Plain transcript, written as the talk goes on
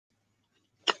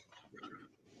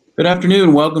Good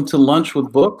afternoon. Welcome to Lunch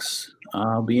with Books.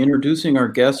 I'll be introducing our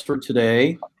guest for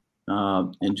today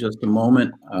in just a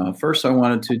moment. First, I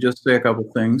wanted to just say a couple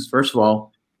things. First of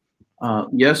all,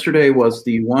 yesterday was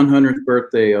the 100th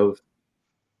birthday of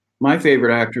my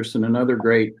favorite actress and another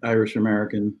great Irish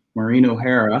American, Maureen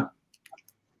O'Hara.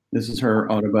 This is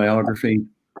her autobiography.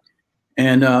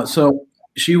 And so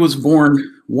she was born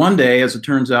one day, as it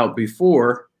turns out,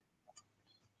 before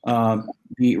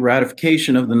the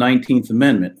ratification of the 19th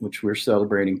Amendment, which we're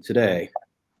celebrating today,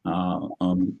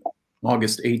 on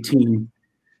August 18,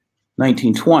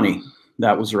 1920.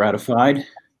 That was ratified.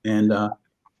 And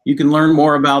you can learn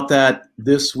more about that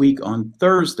this week on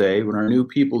Thursday when our new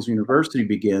People's University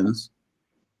begins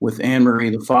with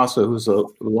Anne-Marie LaFossa, who's a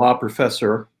law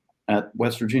professor at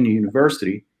West Virginia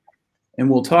University. And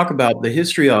we'll talk about the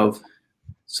history of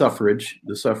suffrage,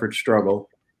 the suffrage struggle.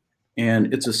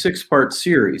 And it's a 6-part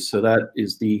series, so that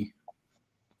is the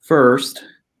first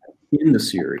in the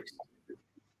series.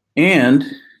 And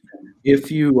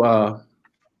if you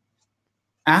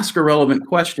ask a relevant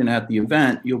question at the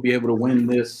event, you'll be able to win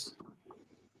this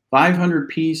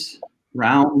 500-piece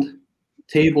round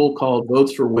table called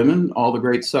Votes for Women. All the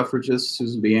great suffragists,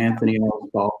 Susan B. Anthony,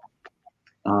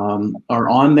 are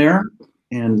on there,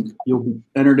 and you'll be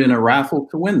entered in a raffle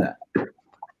to win that.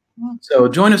 So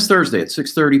join us Thursday at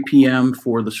 6:30 p.m.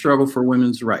 for the struggle for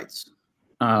women's rights.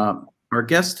 Our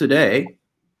guest today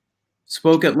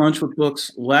spoke at Lunch with Books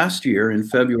last year in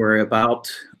February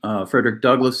about Frederick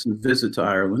Douglass' visit to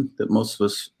Ireland that most of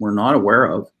us were not aware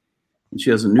of. And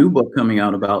she has a new book coming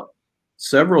out about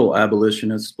several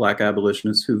abolitionists, Black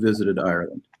abolitionists who visited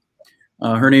Ireland.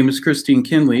 Her name is Christine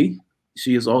Kinealy.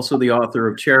 She is also the author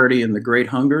of Charity and the Great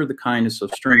Hunger, The Kindness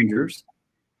of Strangers.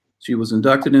 She was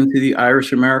inducted into the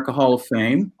Irish America Hall of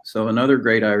Fame, so another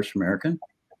great Irish American.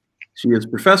 She is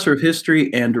professor of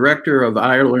history and director of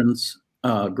Ireland's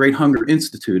Great Hunger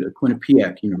Institute at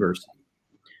Quinnipiac University.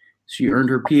 She earned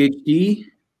her PhD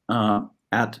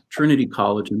at Trinity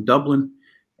College in Dublin,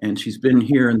 and she's been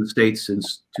here in the States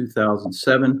since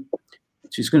 2007.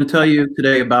 She's going to tell you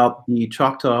today about the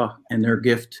Choctaw and their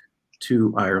gift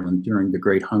to Ireland during the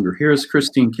Great Hunger. Here's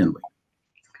Christine Kinealy.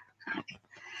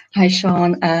 Hi,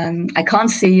 Sean. I can't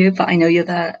see you, but I know you're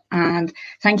there. And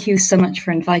thank you so much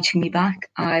for inviting me back.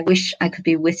 I wish I could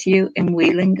be with you in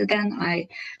Wheeling again. I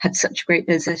had such a great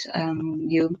visit.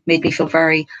 You made me feel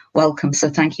very welcome, so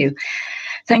thank you.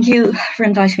 Thank you for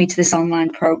inviting me to this online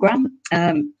program.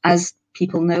 As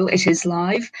people know, it is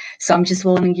live, so I'm just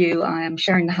warning you, I am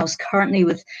sharing the house currently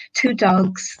with 2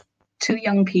 dogs, 2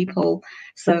 young people,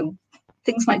 so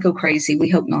things might go crazy, we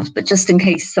hope not, but just in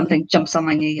case something jumps on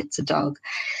my knee, it's a dog.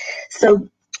 So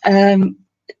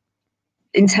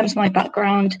in terms of my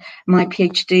background, my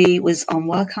PhD was on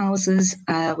workhouses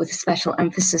with a special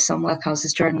emphasis on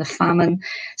workhouses during the famine.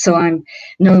 So I'm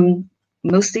known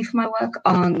mostly for my work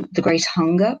on the Great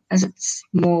Hunger, as it's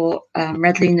more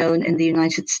readily known in the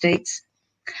United States.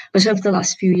 But over the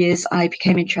last few years, I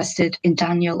became interested in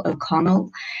Daniel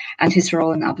O'Connell and his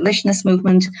role in the abolitionist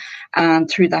movement. And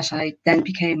through that, I then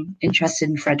became interested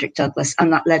in Frederick Douglass.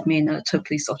 And that led me in a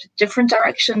totally sort of different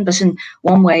direction. But in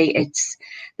one way, it's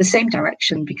the same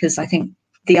direction, because I think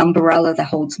the umbrella that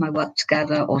holds my work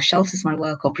together or shelters my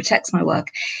work or protects my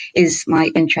work is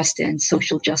my interest in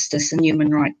social justice and human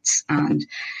rights. And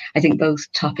I think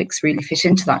both topics really fit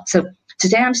into that. So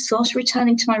today I'm sort of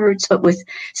returning to my roots, but with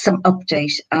some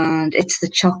update, and it's the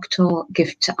Choctaw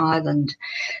gift to Ireland.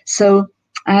 So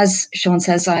as Sean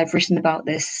says, I've written about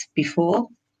this before.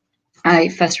 I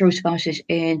first wrote about it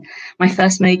in my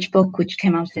first major book, which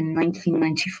came out in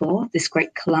 1994, This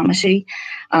Great Calamity.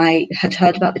 I had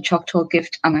heard about the Choctaw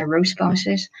gift and I wrote about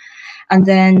it. And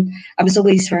then I was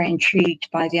always very intrigued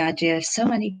by the idea of so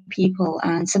many people,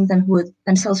 and some of them who were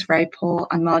themselves very poor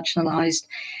and marginalized,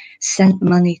 sent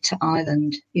money to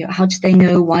Ireland. You know, how did they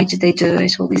know? Why did they do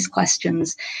it? All these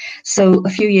questions. So a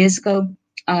few years ago,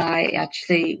 I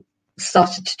actually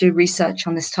started to do research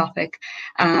on this topic,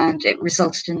 and it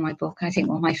resulted in my book, I think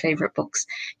one of my favorite books,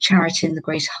 Charity and the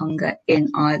Great Hunger in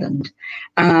Ireland.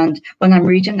 And when I'm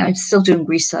reading, I'm still doing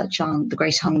research on the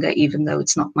Great Hunger, even though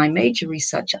it's not my major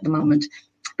research at the moment,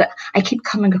 but I keep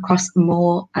coming across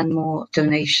more and more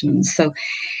donations. So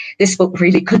this book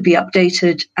really could be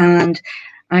updated, and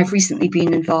I've recently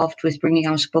been involved with bringing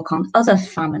out a book on other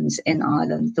famines in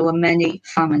Ireland. There were many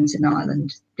famines in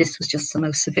Ireland. This was just the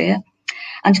most severe.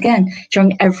 And again,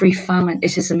 during every famine,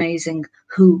 it is amazing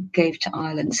who gave to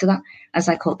Ireland. So that, as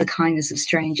I call it, the kindness of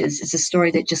strangers, is a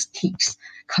story that just keeps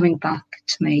coming back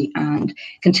to me and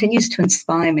continues to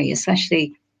inspire me,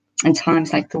 especially in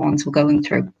times like the ones we're going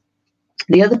through.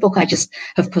 The other book I just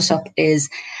have put up is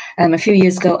A few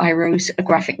years ago, I wrote a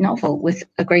graphic novel with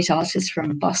a great artist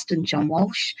from Boston, John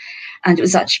Walsh, and it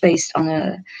was actually based on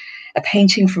a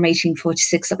painting from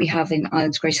 1846 that we have in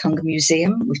Ireland's Great Hunger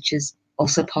Museum, which is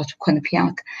also part of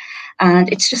Quinnipiac.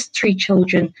 And it's just 3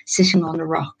 children sitting on a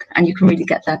rock, and you can really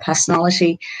get their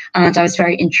personality. And I was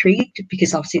very intrigued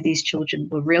because obviously these children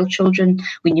were real children.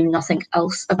 We knew nothing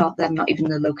else about them, not even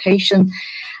the location.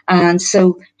 And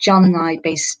so John and I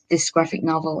based this graphic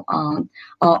novel on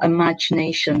our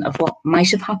imagination of what might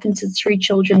have happened to the 3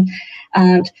 children.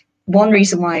 And one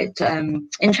reason why it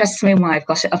interests me and why I've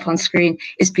got it up on screen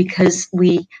is because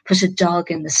we put a dog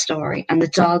in the story, and the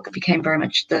dog became very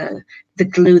much the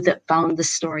glue that bound the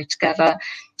story together.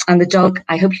 And the dog,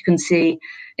 I hope you can see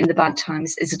in the bad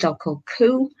times, is a dog called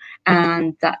Coo,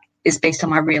 and that is based on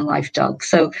my real life dog.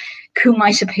 So Coo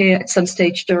might appear at some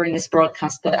stage during this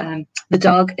broadcast, but the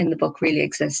dog in the book really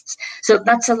exists. So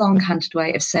that's a long-handed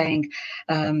way of saying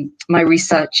my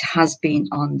research has been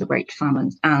on the Great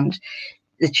Famine, and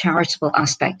the charitable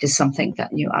aspect is something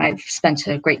that I've spent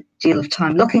a great deal of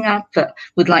time looking at, but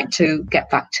would like to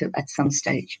get back to at some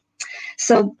stage.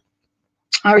 So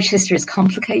Irish history is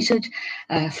complicated,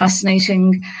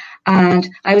 fascinating, and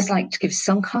I always like to give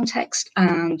some context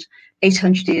and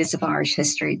 800 years of Irish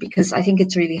history, because I think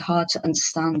it's really hard to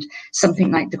understand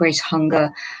something like the Great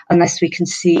Hunger unless we can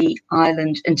see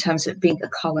Ireland in terms of being a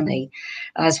colony.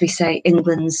 As we say,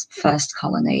 England's first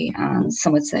colony, and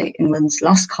some would say England's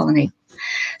last colony.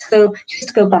 So just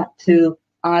to go back to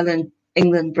Ireland,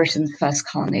 England, Britain's first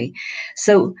colony.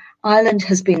 So Ireland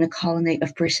has been a colony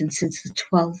of Britain since the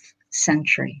 12th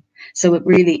century. So it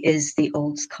really is the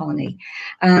oldest colony.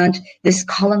 And this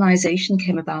colonization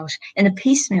came about in a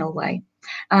piecemeal way.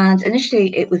 And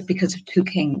initially it was because of 2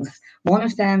 kings. One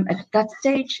of them, at that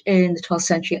stage in the 12th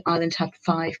century, Ireland had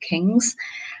 5 kings.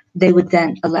 They would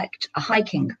then elect a high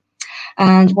king.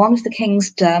 And one of the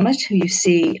kings, Dermot, who you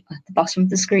see at the bottom of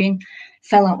the screen,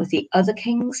 fell out with the other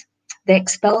kings. They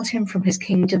expelled him from his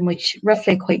kingdom, which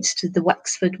roughly equates to the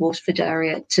Wexford, Waterford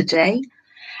area today.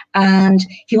 And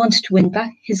he wanted to win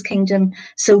back his kingdom,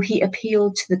 so he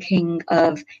appealed to the King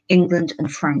of England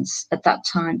and France. At that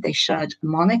time, they shared a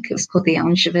monarch. It was called the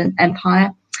Angevin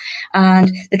Empire.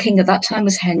 And the king at that time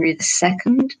was Henry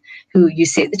II, who you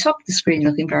see at the top of the screen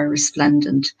looking very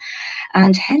resplendent.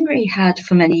 And Henry had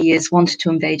for many years wanted to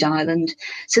invade Ireland.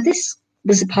 So this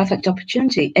was a perfect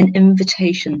opportunity, an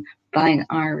invitation by an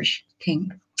Irish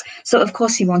king. So, of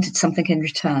course, he wanted something in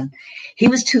return. He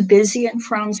was too busy in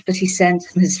France, but he sent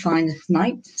his finest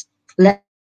knights, led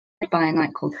by a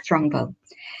knight called Strongbow.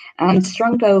 And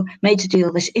Strongbow made a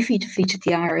deal that if he defeated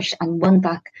the Irish and won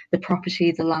back the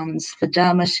property, the lands for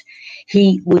Dermot,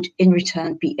 he would in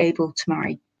return be able to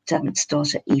marry Dermot's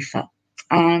daughter, Aoife.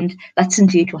 And that's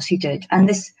indeed what he did. And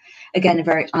this, again, a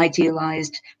very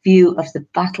idealized view of the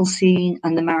battle scene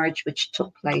and the marriage which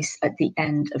took place at the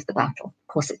end of the battle. Of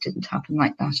course, it didn't happen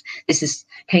like that. This is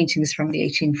paintings from the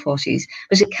 1840s,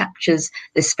 but it captures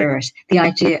the spirit, the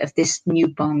idea of this new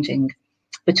bonding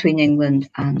between England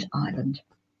and Ireland.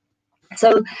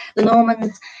 So the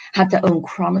Normans had their own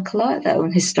chronicler, their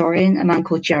own historian, a man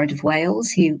called Gerard of Wales.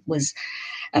 He was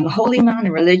a holy man,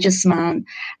 a religious man,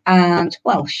 and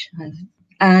Welsh.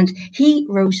 And he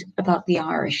wrote about the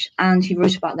Irish, and he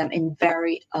wrote about them in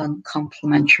very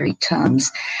uncomplimentary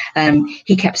terms.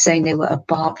 He kept saying they were a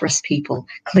barbarous people,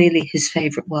 clearly his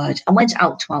favourite word, and went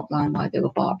out to outline why they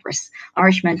were barbarous.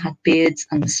 Irishmen had beards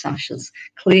and moustaches,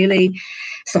 clearly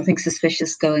something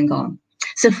suspicious going on.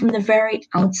 So from the very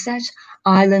outset,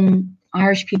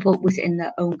 Irish people within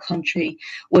their own country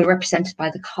were represented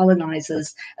by the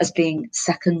colonisers as being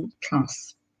second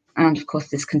class. And of course,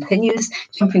 this continues.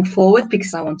 Jumping forward,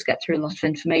 because I want to get through a lot of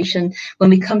information, when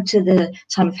we come to the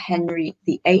time of Henry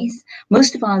VIII,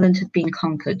 most of Ireland had been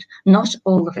conquered. Not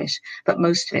all of it, but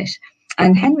most of it.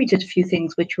 And Henry did a few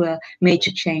things which were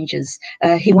major changes.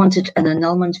 He wanted an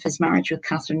annulment of his marriage with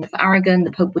Catherine of Aragon.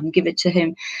 The Pope wouldn't give it to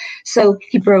him. So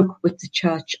he broke with the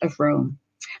Church of Rome.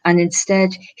 And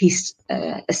instead, he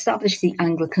established the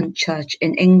Anglican Church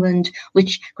in England,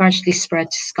 which gradually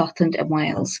spread to Scotland and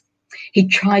Wales. He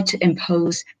tried to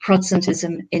impose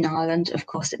Protestantism in Ireland. Of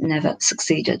course, it never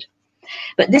succeeded.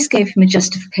 But this gave him a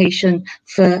justification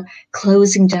for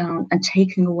closing down and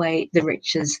taking away the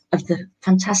riches of the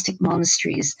fantastic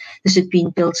monasteries that had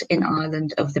been built in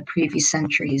Ireland over the previous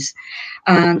centuries.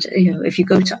 And if you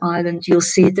go to Ireland, you'll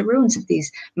see the ruins of these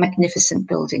magnificent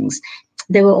buildings.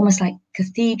 They were almost like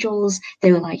cathedrals.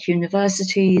 They were like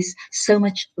universities. So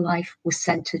much life was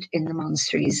centered in the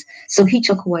monasteries. So he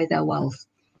took away their wealth.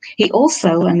 He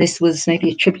also, and this was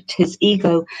maybe a tribute to his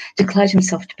ego, declared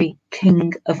himself to be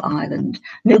King of Ireland.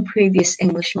 No previous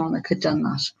English monarch had done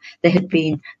that. They had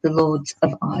been the Lords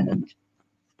of Ireland.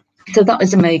 So that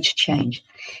was a major change.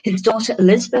 His daughter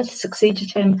Elizabeth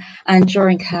succeeded him, and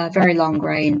during her very long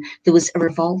reign, there was a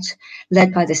revolt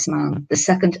led by this man, the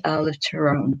second Earl of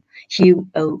Tyrone, Hugh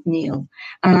O'Neill.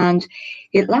 And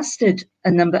it lasted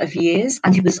a number of years,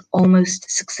 and he was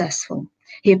almost successful.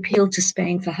 He appealed to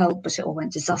Spain for help, but it all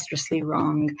went disastrously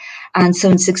wrong. And so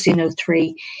in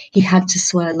 1603, he had to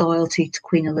swear loyalty to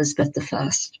Queen Elizabeth I.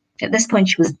 At this point,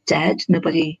 she was dead.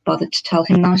 Nobody bothered to tell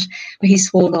him that, but he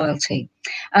swore loyalty.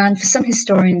 And for some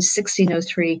historians,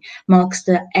 1603 marks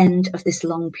the end of this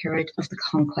long period of the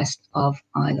conquest of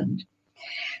Ireland.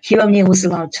 Hugh O'Neill was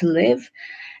allowed to live,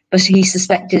 but he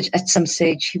suspected at some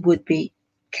stage he would be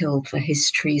killed for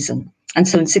his treason. And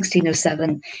so in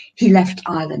 1607, he left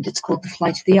Ireland. It's called the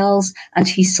Flight of the Earls, and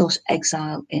he sought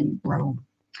exile in Rome.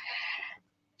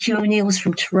 Hugh O'Neill was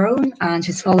from Tyrone, and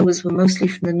his followers were mostly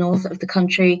from the north of the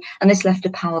country, and this left a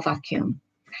power vacuum.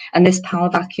 And this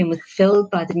power vacuum was filled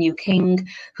by the new king,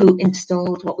 who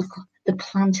installed what was called the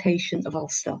Plantation of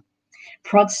Ulster.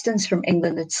 Protestants from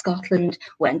England and Scotland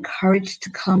were encouraged to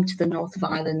come to the north of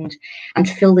Ireland and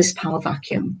fill this power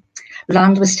vacuum.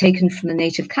 Land was taken from the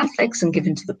native Catholics and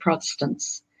given to the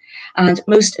Protestants. And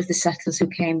most of the settlers who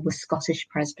came were Scottish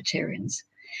Presbyterians.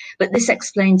 But this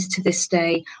explains to this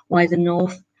day why the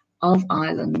north of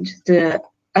Ireland, the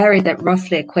area that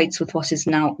roughly equates with what is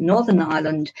now Northern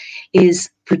Ireland, is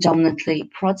predominantly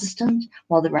Protestant,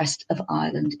 while the rest of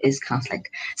Ireland is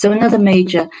Catholic. So another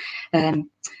major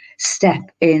step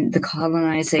in the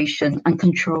colonisation and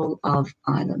control of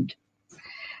Ireland.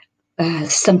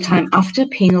 Sometime after,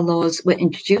 penal laws were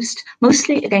introduced,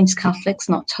 mostly against Catholics,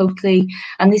 not totally,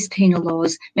 and these penal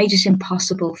laws made it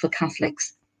impossible for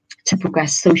Catholics to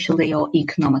progress socially or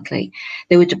economically.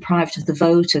 They were deprived of the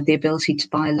vote, of the ability to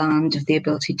buy land, of the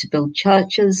ability to build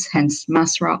churches, hence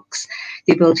mass rocks,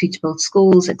 the ability to build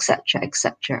schools, etc.,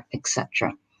 etc.,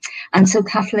 etc. And so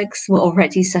Catholics were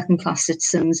already second-class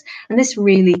citizens, and this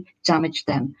really damaged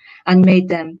them and made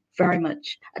them very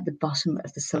much at the bottom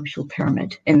of the social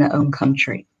pyramid in their own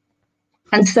country.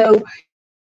 And so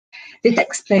this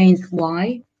explains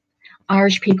why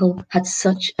Irish people had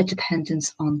such a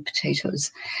dependence on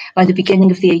potatoes. By the beginning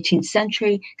of the 18th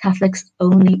century, Catholics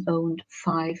only owned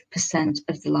 5%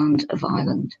 of the land of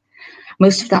Ireland.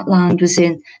 Most of that land was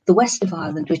in the west of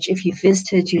Ireland, which if you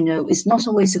visited, you know, is not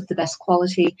always of the best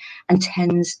quality and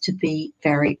tends to be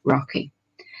very rocky.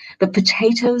 But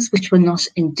potatoes, which were not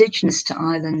indigenous to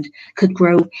Ireland, could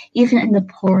grow even in the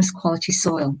poorest quality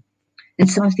soil. In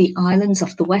some of the islands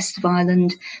off the west of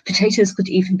Ireland, potatoes could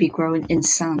even be grown in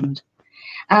sand.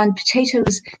 And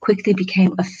potatoes quickly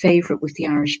became a favourite with the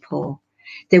Irish poor.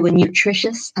 They were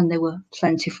nutritious and they were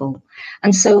plentiful.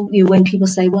 And so when people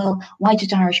say, well, why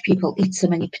did Irish people eat so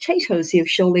many potatoes?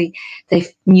 Surely they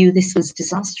knew this was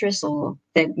disastrous or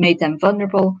they made them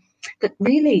vulnerable. But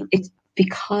really, it's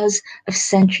because of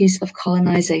centuries of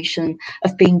colonisation,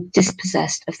 of being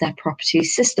dispossessed of their property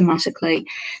systematically.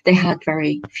 They had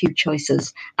very few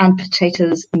choices, and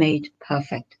potatoes made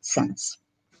perfect sense.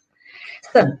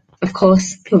 So, of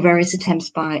course, there were various attempts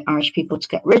by Irish people to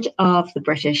get rid of the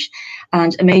British,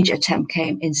 and a major attempt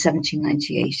came in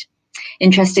 1798,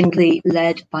 interestingly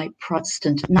led by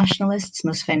Protestant nationalists,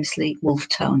 most famously Wolfe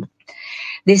Tone.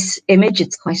 This image,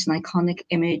 it's quite an iconic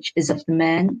image, is of the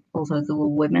men, although there were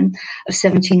women, of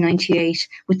 1798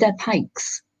 with their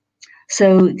pikes.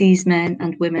 So these men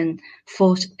and women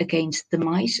fought against the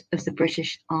might of the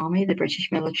British army, the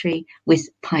British military, with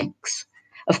pikes.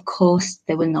 Of course,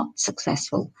 they were not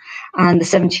successful, and the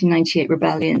 1798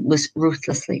 rebellion was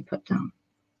ruthlessly put down.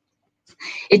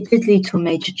 It did lead to a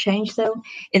major change, though.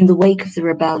 In the wake of the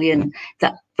rebellion,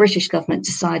 the British government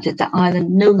decided that Ireland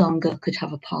no longer could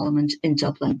have a parliament in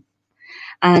Dublin.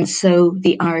 And so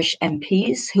the Irish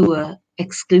MPs, who were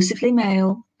exclusively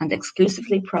male and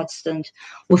exclusively Protestant,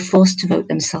 were forced to vote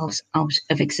themselves out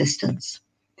of existence.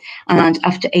 And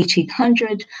after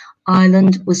 1800,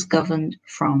 Ireland was governed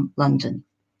from London.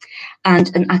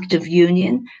 And an act of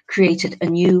union created a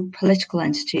new political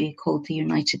entity called the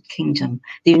United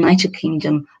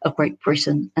Kingdom of Great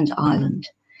Britain and Ireland.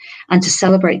 And to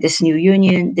celebrate this new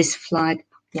union, this flag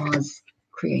was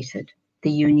created,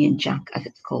 the Union Jack, as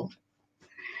it's called.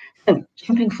 So,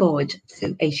 jumping forward to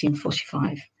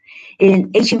 1845.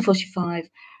 In 1845,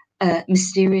 a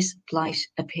mysterious blight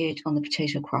appeared on the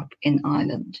potato crop in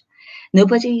Ireland.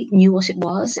 Nobody knew what it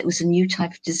was. It was a new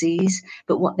type of disease,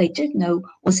 but what they did know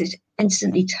was it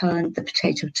instantly turned the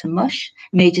potato to mush,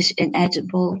 made it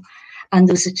inedible, and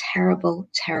there was a terrible,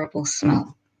 terrible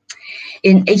smell.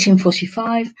 In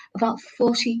 1845, about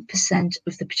 40%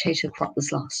 of the potato crop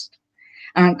was lost.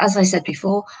 And as I said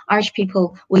before, Irish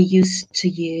people were used to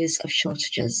years of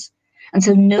shortages. And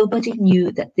so nobody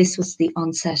knew that this was the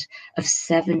onset of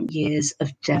 7 years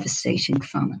of devastating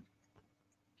famine.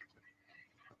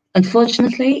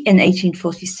 Unfortunately, in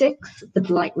 1846, the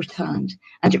blight returned,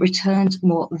 and it returned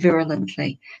more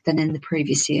virulently than in the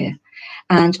previous year.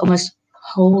 And almost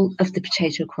whole of the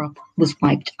potato crop was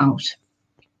wiped out.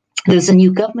 There was a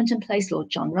new government in place.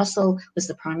 Lord John Russell was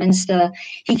the Prime Minister.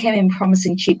 He came in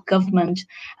promising cheap government,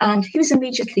 and he was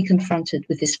immediately confronted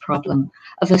with this problem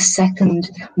of a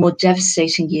second, more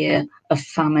devastating year of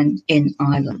famine in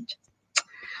Ireland.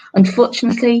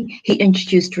 Unfortunately, he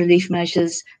introduced relief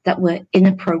measures that were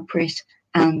inappropriate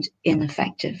and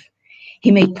ineffective. He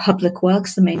made public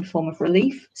works the main form of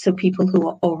relief, so people who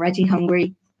were already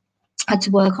hungry had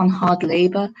to work on hard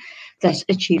labour that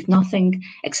achieved nothing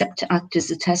except to act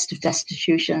as a test of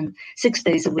destitution, 6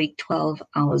 days a week, 12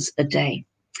 hours a day.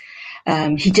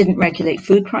 He didn't regulate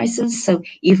food prices, so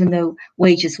even though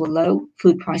wages were low,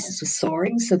 food prices were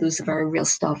soaring, so there was a very real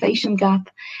starvation gap.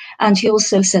 And he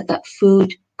also said that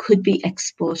food could be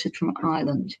exported from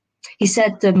Ireland. He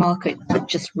said the market would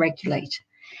just regulate.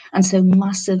 And so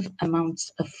massive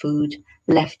amounts of food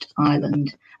left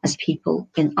Ireland as people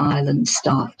in Ireland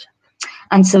starved.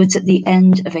 And so it's at the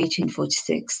end of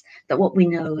 1846 that what we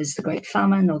know as the Great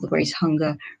Famine or the Great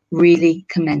Hunger really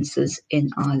commences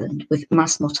in Ireland, with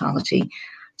mass mortality,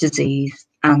 disease,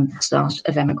 and the start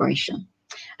of emigration.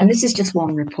 And this is just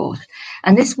one report.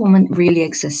 And this woman really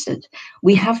existed.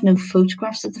 We have no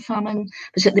photographs of the famine,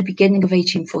 but at the beginning of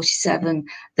 1847,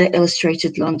 the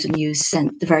Illustrated London News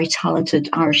sent the very talented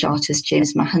Irish artist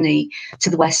James Mahoney to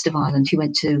the west of Ireland. He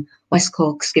went to West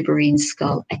Cork, Skibbereen,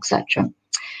 Schull, etc.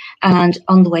 And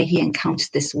on the way, he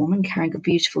encountered this woman carrying a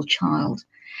beautiful child.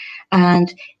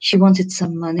 And she wanted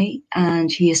some money,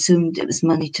 and he assumed it was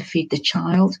money to feed the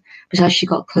child. But as she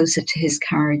got closer to his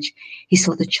carriage, he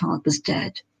saw the child was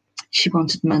dead. She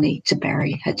wanted money to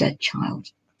bury her dead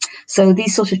child. So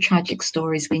these sort of tragic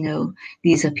stories, we know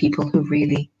these are people who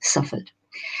really suffered.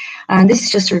 And this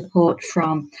is just a report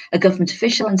from a government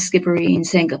official in Skibbereen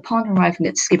saying, upon arriving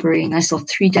at Skibbereen, I saw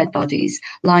 3 dead bodies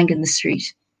lying in the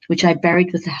street, which I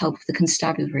buried with the help of the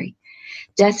constabulary.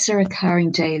 Deaths are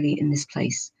occurring daily in this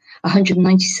place.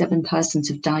 197 persons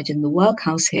have died in the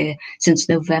workhouse here since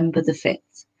November the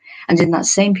 5th. And in that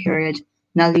same period,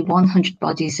 nearly 100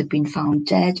 bodies have been found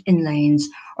dead in lanes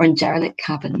or in derelict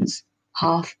cabins,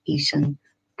 half eaten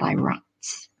by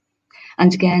rats.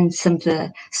 And again, some of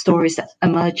the stories that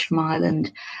emerge from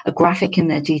Ireland are graphic in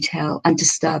their detail and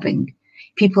disturbing.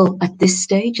 People at this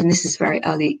stage, and this is very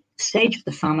early stage of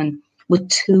the famine, were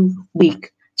too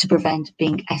weak to prevent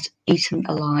being eaten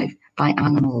alive by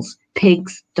animals.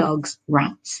 Pigs, dogs,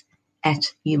 rats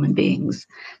ate human beings.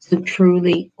 So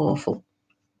truly awful.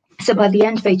 So by the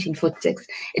end of 1846,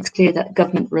 it's clear that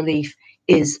government relief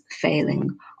is failing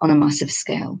on a massive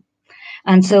scale.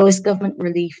 And so as government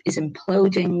relief is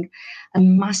imploding, a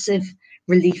massive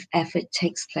relief effort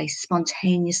takes place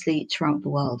spontaneously throughout the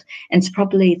world. And it's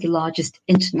probably the largest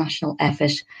international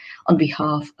effort on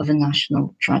behalf of a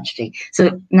national tragedy.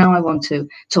 So now I want to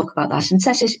talk about that and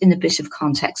set it in a bit of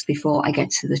context before I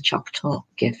get to the Choctaw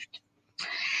gift.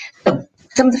 So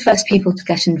some of the first people to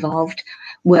get involved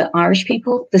were Irish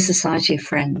people, the Society of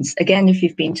Friends. Again, if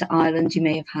you've been to Ireland, you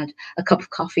may have had a cup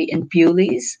of coffee in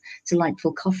Bewley's,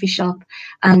 delightful coffee shop.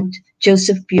 And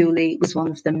Joseph Bewley was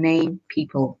one of the main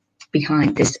people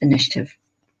behind this initiative.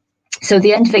 So at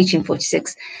the end of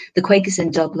 1846, the Quakers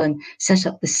in Dublin set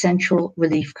up the Central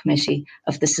Relief Committee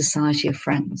of the Society of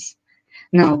Friends.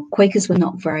 Now, Quakers were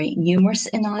not very numerous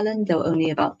in Ireland. There were only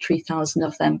about 3,000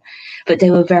 of them, but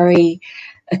they were very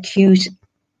acute,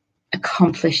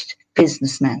 accomplished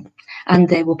businessmen, and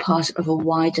they were part of a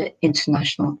wider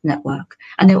international network.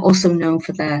 And they were also known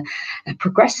for their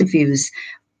progressive views.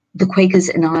 The Quakers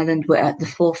in Ireland were at the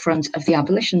forefront of the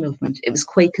abolition movement. It was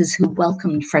Quakers who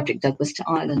welcomed Frederick Douglass to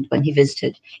Ireland when he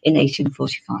visited in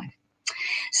 1845.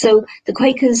 So the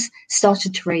Quakers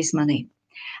started to raise money,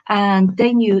 and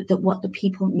they knew that what the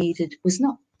people needed was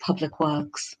not public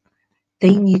works.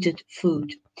 They needed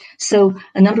food. So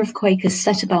a number of Quakers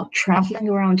set about traveling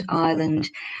around Ireland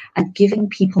and giving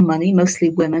people money, mostly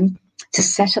women, to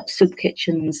set up soup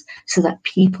kitchens so that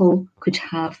people could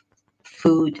have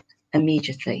food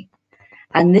immediately.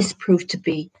 And this proved to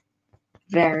be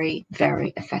very,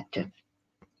 very effective.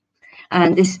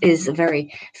 And this is a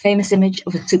very famous image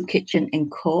of a soup kitchen in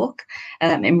Cork.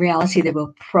 In reality, there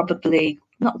were probably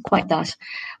not quite that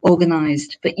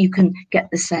organized, but you can get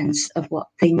the sense of what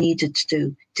they needed to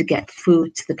do to get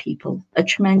food to the people. A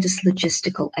tremendous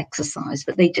logistical exercise,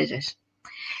 but they did it.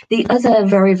 The other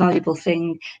very valuable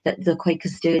thing that the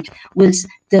Quakers did was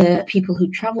the people who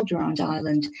travelled around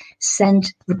Ireland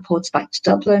sent reports back to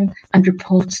Dublin and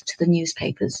reports to the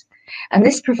newspapers. And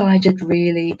this provided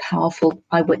really powerful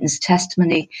eyewitness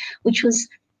testimony, which was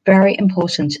very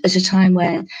important at a time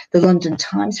when the London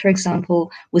Times, for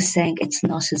example, was saying it's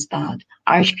not as bad.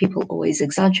 Irish people always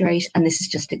exaggerate, and this is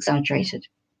just exaggerated.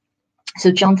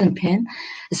 So Jonathan Pym,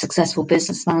 a successful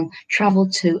businessman,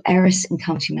 travelled to Erris in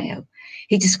County Mayo.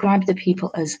 He described the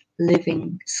people as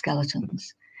living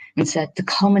skeletons and said the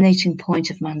culminating point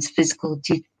of man's physical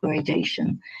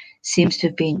degradation seems to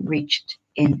have been reached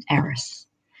in Erris.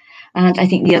 And I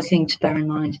think the other thing to bear in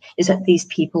mind is that these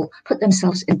people put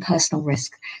themselves in personal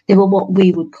risk. They were what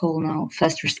we would call now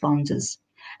first responders.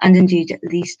 And indeed, at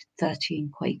least 13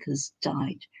 Quakers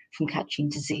died from catching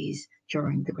disease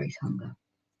during the Great Hunger.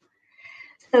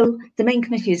 So the main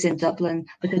committee is in Dublin,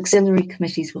 but auxiliary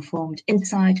committees were formed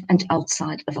inside and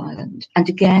outside of Ireland. And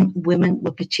again, women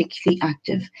were particularly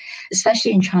active,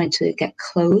 especially in trying to get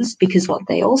clothes, because what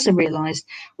they also realised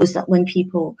was that when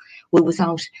people were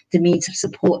without the means of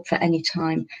support for any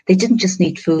time, they didn't just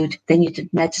need food, they needed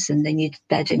medicine, they needed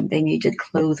bedding, they needed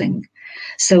clothing.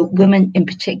 So women in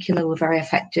particular were very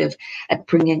effective at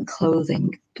bringing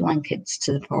clothing, blankets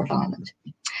to the poor of Ireland.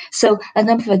 So a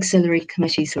number of auxiliary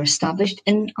committees were established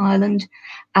in Ireland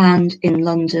and in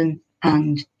London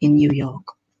and in New York.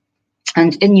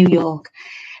 And in New York,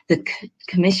 the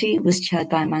committee was chaired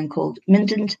by a man called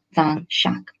Mindent van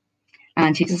Schaik.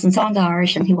 And he doesn't sound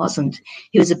Irish, and he wasn't.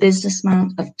 He was a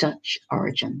businessman of Dutch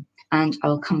origin. And I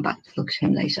will come back to look at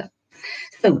him later.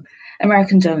 So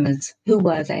American donors, who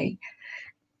were they?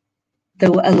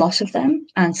 There were a lot of them,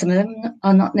 and some of them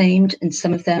are not named, and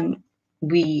some of them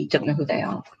we don't know who they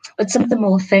are. But some of the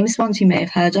more famous ones you may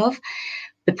have heard of: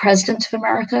 the President of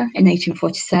America in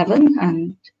 1847,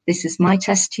 and this is my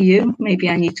test to you. Maybe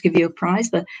I need to give you a prize,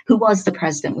 but who was the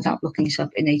president without looking it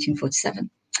up in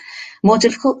 1847? More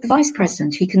difficult, the Vice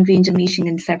President. He convened a meeting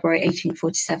in February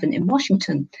 1847 in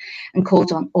Washington and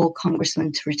called on all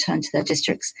congressmen to return to their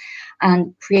districts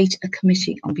and create a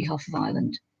committee on behalf of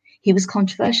Ireland. He was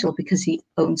controversial because he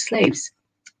owned slaves.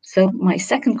 So my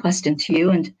second question to you,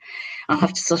 and I'll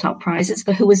have to sort out prizes,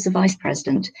 but who was the Vice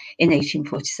President in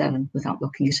 1847 without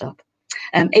looking it up?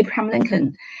 Abraham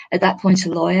Lincoln, at that point a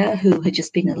lawyer who had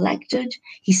just been elected,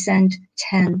 he sent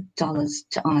 $10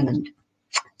 to Ireland.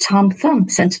 Tom Thumb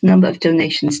sent a number of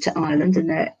donations to Ireland, and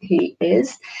there he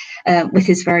is with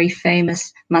his very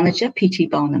famous manager, P.T.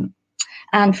 Barnum.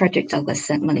 And Frederick Douglass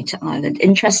sent money to Ireland.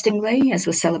 Interestingly, as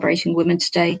we're celebrating Women's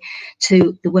Day,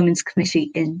 to the Women's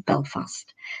Committee in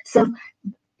Belfast. So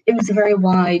it was a very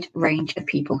wide range of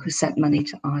people who sent money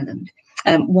to Ireland.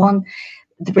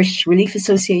 The British Relief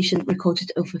Association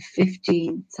recorded over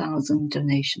 15,000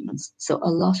 donations. So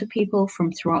a lot of people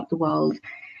from throughout the world,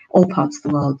 all parts of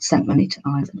the world, sent money to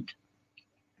Ireland.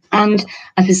 And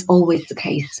as is always the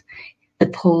case, the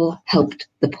poor helped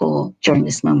the poor during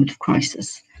this moment of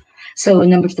crisis. So a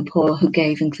number of the poor who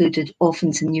gave included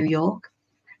orphans in New York.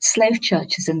 Slave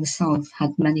churches in the South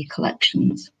had many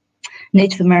collections.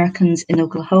 Native Americans in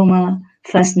Oklahoma,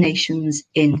 First Nations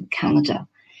in Canada.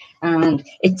 And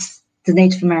it's the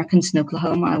Native Americans in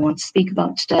Oklahoma I want to speak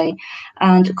about today.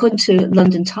 And according to a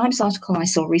London Times article I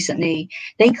saw recently,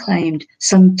 they claimed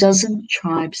some dozen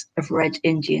tribes of Red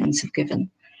Indians have given.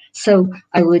 So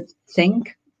I would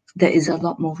think there is a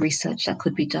lot more research that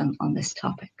could be done on this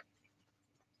topic.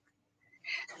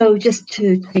 So just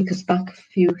to take us back a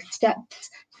few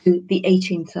steps to the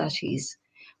 1830s,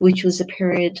 which was a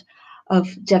period of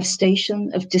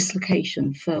devastation, of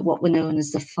dislocation for what were known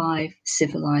as the 5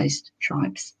 civilized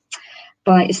tribes.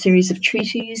 By a series of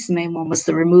treaties, the main one was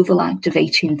the Removal Act of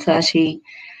 1830,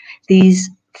 these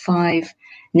 5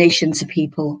 nations of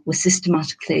people were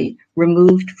systematically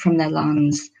removed from their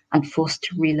lands and forced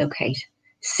to relocate.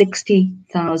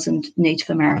 60,000 Native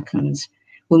Americans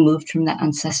were moved from their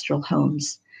ancestral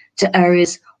homes to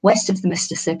areas west of the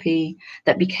Mississippi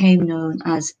that became known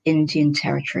as Indian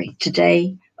Territory.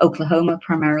 Today, Oklahoma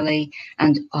primarily,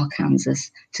 and Arkansas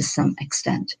to some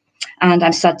extent. And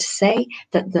I'm sad to say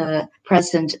that the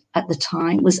president at the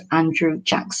time was Andrew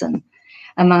Jackson,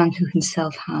 a man who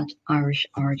himself had Irish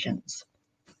origins.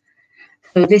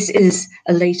 So this is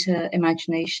a later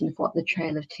imagination of what the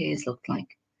Trail of Tears looked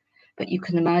like. But you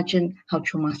can imagine how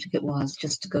traumatic it was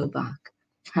just to go back,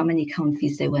 how many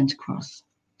counties they went across.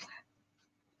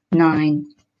 9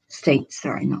 states,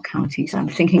 sorry, not counties. I'm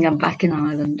thinking I'm back in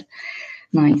Ireland.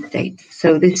 9 states.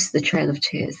 So this is the Trail of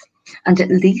Tears. and at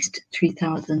least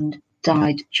 3,000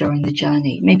 died during the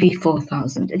journey, maybe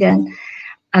 4,000. Again,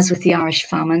 as with the Irish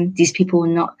famine, these people were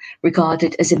not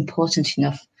regarded as important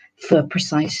enough for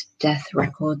precise death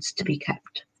records to be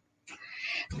kept.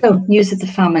 So, news of the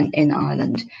famine in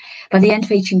Ireland. By the end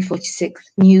of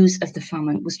 1846, news of the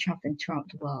famine was travelling throughout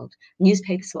the world.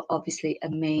 Newspapers were obviously a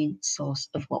main source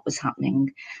of what was happening,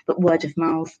 but word of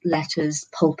mouth, letters,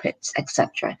 pulpits,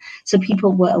 etc. So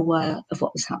people were aware of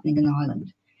what was happening in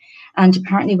Ireland. And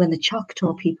apparently when the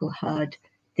Choctaw people heard,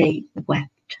 they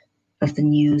wept of the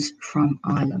news from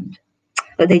Ireland.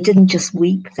 But they didn't just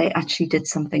weep, they actually did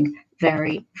something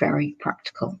very, very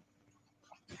practical.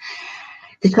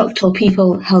 The Choctaw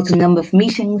people held a number of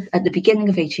meetings at the beginning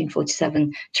of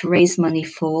 1847 to raise money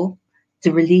for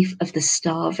the relief of the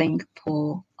starving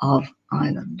poor of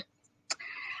Ireland.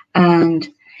 And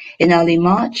in early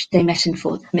March, they met in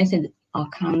Fort Smith in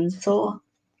Arkansas.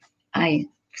 I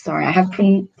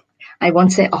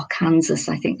want to say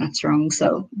Arkansas, I think that's wrong,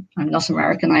 so I'm not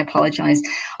American, I apologize.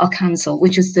 Arkansas,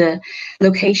 which is the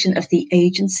location of the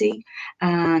agency,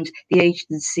 and the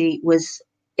agency was,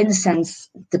 in a sense,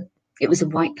 it was a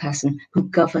white person who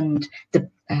governed the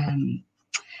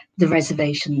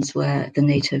reservations where the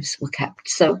natives were kept.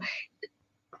 So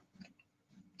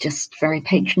just very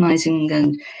patronizing.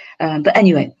 And but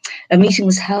anyway, a meeting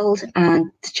was held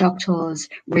and the Choctaws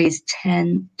raised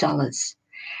 $10.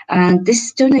 And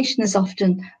this donation is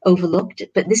often overlooked,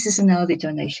 but this is an early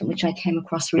donation, which I came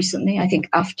across recently, I think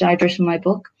after I'd written my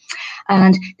book.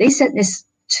 And they sent this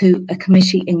to a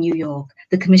committee in New York,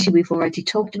 the committee we've already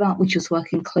talked about, which was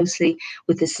working closely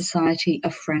with the Society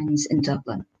of Friends in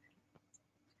Dublin.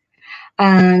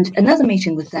 And another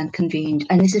meeting was then convened,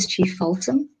 and this is Chief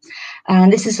Folsom.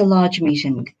 And this is a large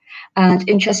meeting. And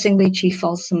interestingly, Chief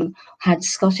Folsom had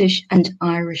Scottish and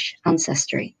Irish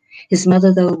ancestry. His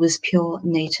mother, though, was pure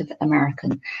Native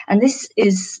American. And this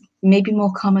is maybe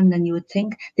more common than you would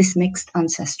think, this mixed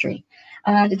ancestry.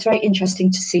 And it's very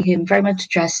interesting to see him very much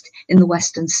dressed in the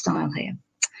Western style here.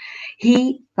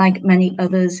 He, like many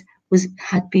others,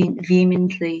 had been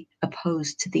vehemently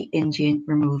opposed to the Indian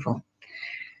removal,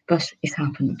 but it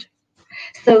happened.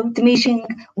 So the meeting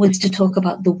was to talk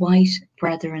about the white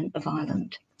brethren of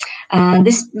Ireland. And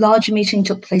this large meeting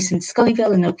took place in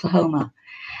Scullyville in Oklahoma.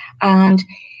 And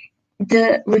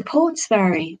the reports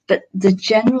vary, but the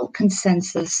general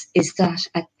consensus is that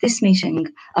at this meeting,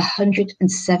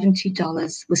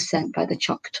 $170 was sent by the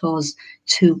Choctaws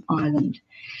to Ireland.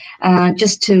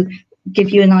 Just to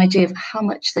give you an idea of how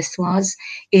much this was,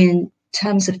 in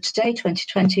terms of today,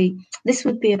 2020, this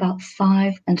would be about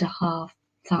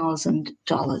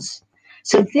 $5,500.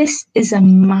 So this is a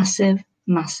massive,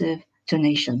 massive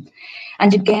donation.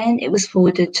 And again, it was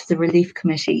forwarded to the Relief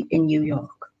Committee in New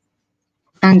York.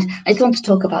 And I just want to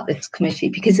talk about this committee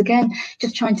because, again,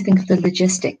 just trying to think of the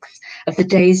logistics of the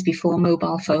days before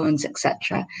mobile phones,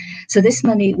 etc. So this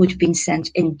money would have been sent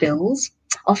in bills.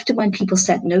 Often when people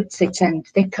sent notes,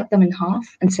 they'd cut them in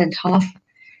half and send half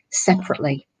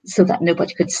separately so that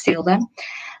nobody could steal them.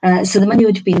 So the money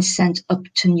would have been sent up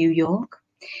to New York.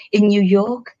 In New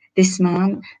York, this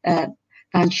man, Van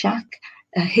Schack,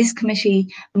 his committee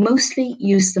mostly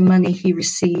used the money he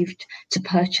received to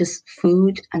purchase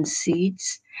food and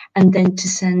seeds, and then to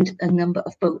send a number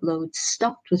of boatloads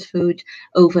stocked with food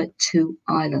over to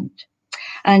Ireland.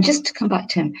 And just to come back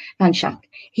to him, Van Schack,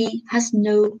 he has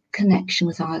no connection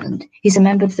with Ireland. He's a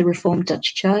member of the Reformed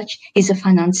Dutch Church. He's a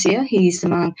financier. He's the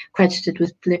man credited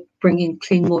with bringing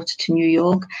clean water to New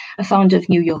York, a founder of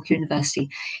New York University.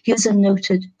 He was a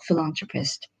noted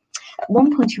philanthropist. At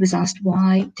one point, he was asked,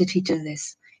 why did he do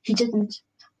this? He didn't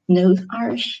know the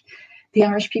Irish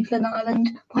people in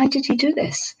Ireland. Why did he do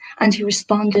this? And he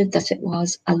responded that it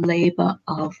was a labour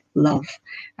of love.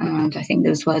 And I think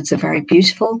those words are very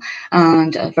beautiful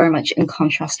and very much in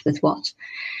contrast with what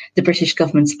the British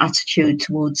government's attitude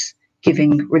towards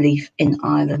giving relief in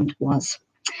Ireland was.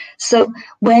 So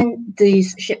when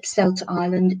these ships sailed to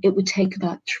Ireland, it would take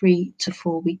about 3 to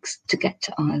 4 weeks to get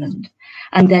to Ireland,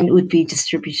 and then it would be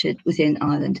distributed within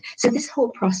Ireland. So this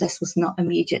whole process was not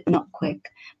immediate, not quick,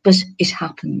 but it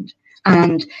happened,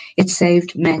 and it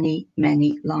saved many,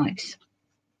 many lives.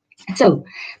 So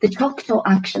the Choctaw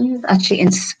actions actually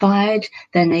inspired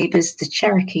their neighbours, the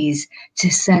Cherokees, to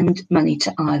send money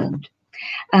to Ireland.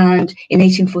 And in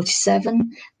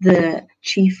 1847, the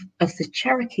chief of the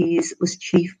Cherokees was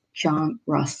Chief John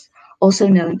Ross, also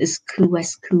known as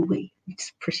Kuweskuwi.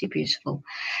 It's pretty beautiful.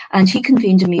 And he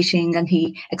convened a meeting and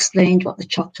he explained what the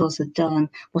Choctaws had done,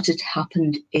 what had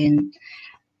happened in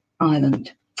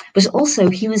Ireland. But also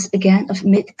he was again of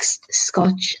mixed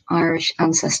Scotch-Irish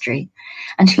ancestry,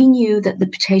 and he knew that the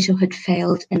potato had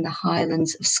failed in the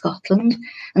Highlands of Scotland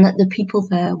and that the people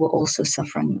there were also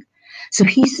suffering. So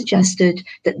he suggested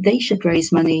that they should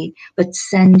raise money but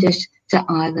send it to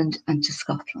Ireland and to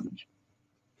Scotland.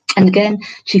 And again,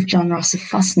 Chief John Ross, a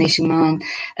fascinating man,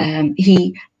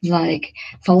 he, like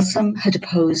Folsom, had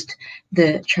opposed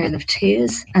the Trail of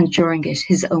Tears, and during it,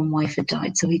 his own wife had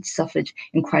died, so he'd suffered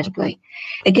incredibly.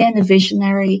 Again, a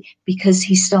visionary, because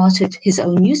he started his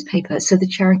own newspaper, so the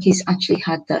Cherokees actually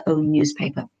had their own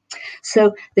newspaper.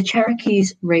 So the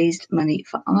Cherokees raised money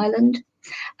for Ireland,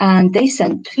 and they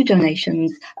sent two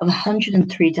donations of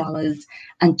 $103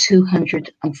 and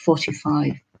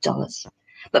 $245.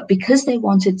 But because they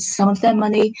wanted some of their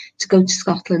money to go to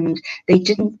Scotland, they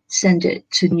didn't send it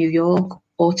to New York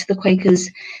or to the Quakers.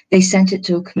 They sent it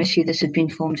to a committee that had been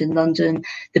formed in London,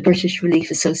 the British Relief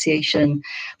Association,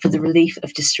 for the relief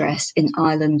of distress in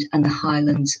Ireland and the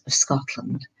Highlands of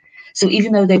Scotland. So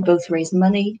even though they both raised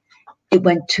money, it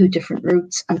went two different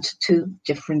routes and to two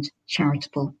different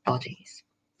charitable bodies.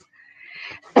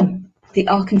 The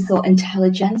Arkansas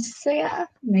Intelligentsia,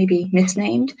 maybe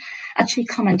misnamed, actually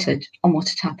commented on what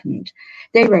had happened.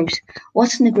 They wrote,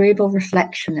 "What an agreeable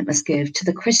reflection it must give to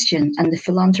the Christian and the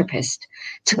philanthropist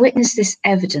to witness this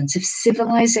evidence of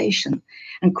civilization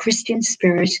and Christian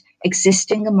spirit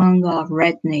existing among our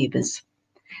red neighbors.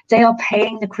 They are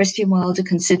paying the Christian world a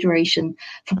consideration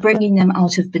for bringing them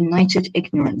out of benighted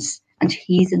ignorance and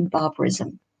heathen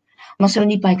barbarism, not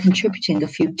only by contributing a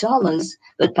few dollars,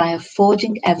 but by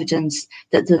affording evidence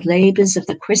that the labors of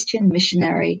the Christian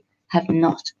missionary have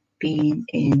not been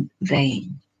in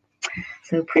vain."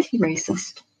 So pretty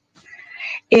racist.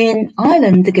 In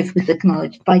Ireland, the gift was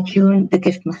acknowledged. By June, the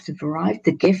gift must have arrived,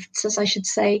 the gifts, as I should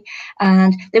say,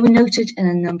 and they were noted in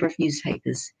a number of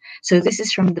newspapers. So this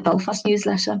is from the Belfast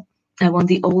Newsletter, one of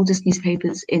the oldest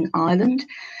newspapers in Ireland.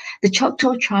 The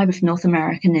Choctaw tribe of North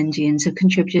American Indians have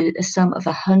contributed a sum of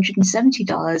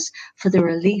 $170 for the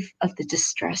relief of the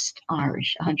distressed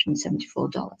Irish,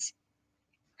 $174.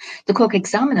 The Cork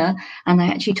Examiner, and I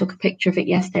actually took a picture of it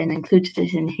yesterday and included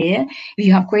it in here. If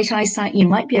you have great eyesight, you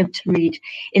might be able to read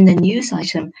in the news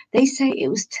item. They say it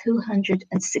was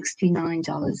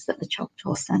 $269 that the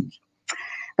Choctaw sent.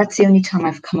 That's the only time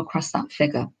I've come across that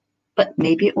figure, but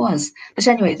maybe it was. But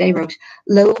anyway, they wrote,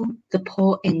 "Lo, the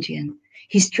poor Indian.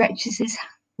 He stretches his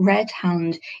red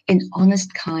hand in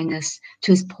honest kindness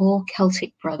to his poor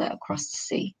Celtic brother across the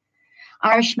sea.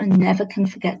 Irishmen never can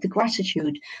forget the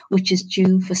gratitude which is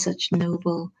due for such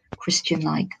noble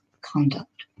Christian-like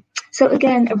conduct." So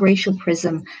again, a racial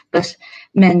prism, but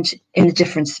meant in a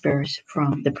different spirit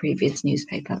from the previous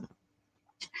newspaper.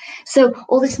 So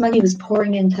all this money was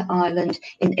pouring into Ireland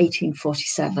in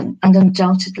 1847, and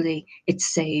undoubtedly it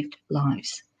saved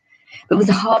lives. But with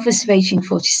the harvest of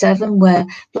 1847, where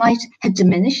blight had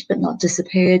diminished but not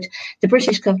disappeared, the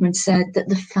British government said that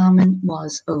the famine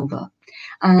was over.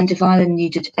 And if Ireland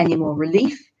needed any more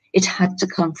relief, it had to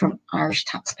come from Irish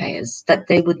taxpayers, that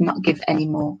they would not give any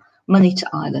more money to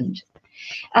Ireland.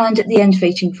 And at the end of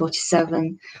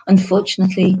 1847,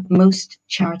 unfortunately, most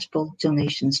charitable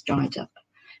donations dried up.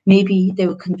 Maybe they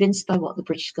were convinced by what the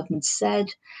British government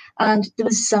said, and there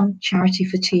was some charity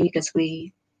fatigue, as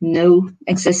we know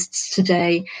exists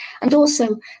today, and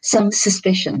also some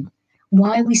suspicion.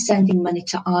 Why are we sending money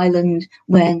to Ireland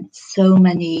when so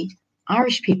many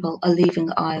Irish people are leaving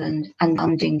Ireland and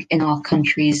landing in our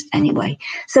countries anyway?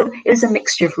 So it was a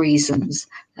mixture of reasons,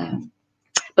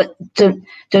 but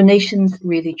donations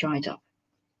really dried up.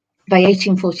 By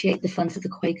 1848, the funds of the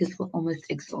Quakers were almost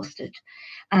exhausted.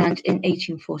 And in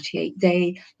 1848,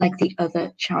 they, like the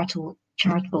other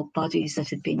charitable bodies that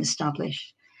had been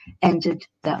established, ended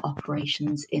their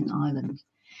operations in Ireland.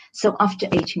 So after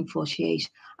 1848,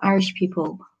 Irish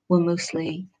people were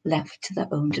mostly left to their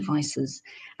own devices.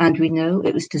 And we know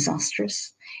it was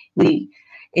disastrous.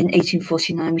 In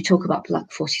 1849, we talk about Black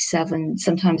 47.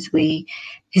 Sometimes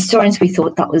historians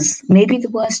thought that was maybe the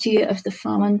worst year of the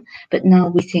famine, but now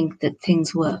we think that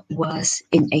things were worse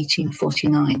in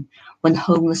 1849, when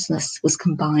homelessness was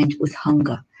combined with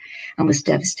hunger and was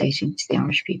devastating to the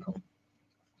Irish people.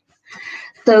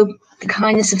 So the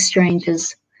kindness of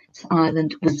strangers to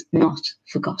Ireland was not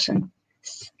forgotten,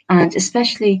 and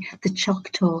especially the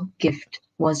Choctaw gift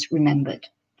was remembered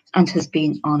and has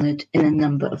been honoured in a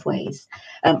number of ways.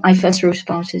 I first wrote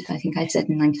about it, I think I said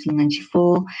in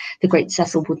 1994. The great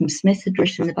Cecil Woodham-Smith had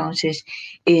written about it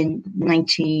in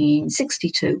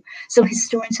 1962. So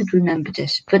historians had remembered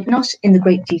it, but not in the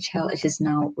great detail it is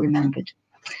now remembered.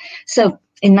 So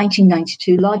In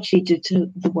 1992, largely due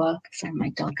to the work, sorry, my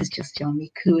dog has just joined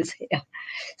me, Koo is here,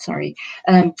 sorry.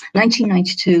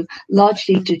 1992,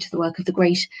 largely due to the work of the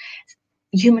great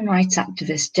human rights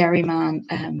activist, dairyman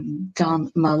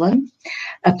Don Mullen,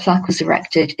 a plaque was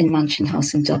erected in Mansion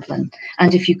House in Dublin.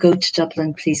 And if you go to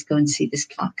Dublin, please go and see this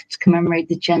plaque to commemorate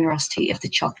the generosity of the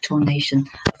Choctaw Nation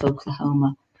of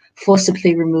Oklahoma,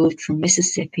 forcibly removed from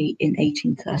Mississippi in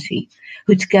 1830,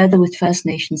 who together with First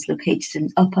Nations located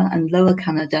in Upper and Lower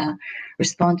Canada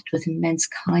responded with immense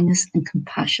kindness and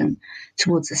compassion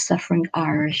towards the suffering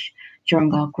Irish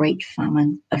during our Great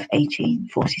Famine of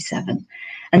 1847.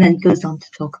 And then goes on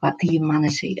to talk about the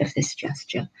humanity of this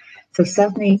gesture. So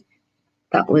certainly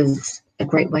that was a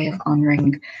great way of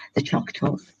honouring the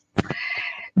Choctaws.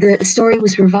 The story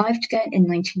was revived again in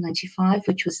 1995,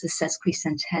 which was the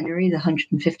sesquicentenary, the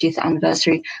 150th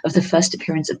anniversary of the first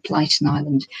appearance of Blighton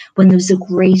Island, when there was a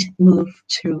great move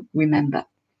to remember.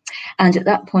 And at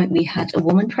that point, we had a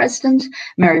woman president,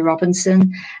 Mary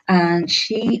Robinson, and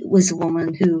she was a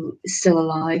woman who is still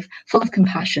alive, full of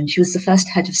compassion. She was the first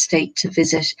head of state to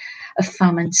visit a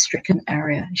famine-stricken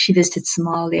area. She visited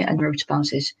Somalia and wrote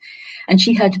about it. And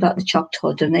she heard about the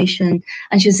Choctaw donation,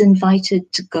 and she was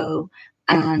invited to go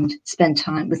and spend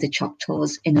time with the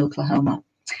Choctaws in Oklahoma.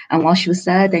 And while she was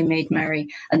there, they made Mary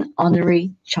an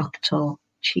honorary Choctaw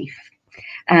chief.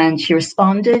 And she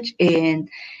responded in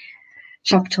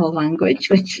Choctaw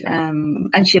language, which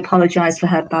and she apologized for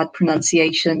her bad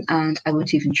pronunciation, and I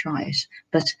won't even try it.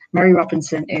 But Mary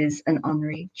Robinson is an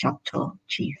honorary Choctaw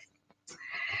chief.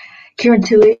 Kieran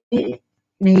Tui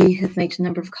may have made a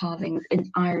number of carvings in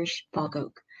Irish bog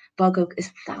oak. Bog oak is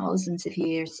thousands of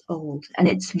years old, and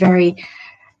it's very,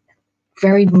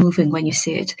 very moving when you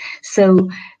see it. So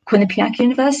Quinnipiac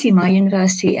University, my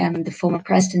university, the former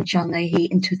president, John Leahy,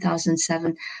 in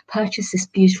 2007, purchased this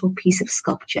beautiful piece of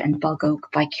sculpture in bog oak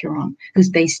by Kieran, who's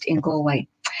based in Galway.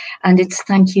 And it's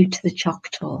thank you to the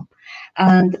Choctaw.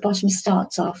 And the bottom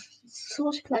starts off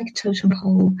sort of like a totem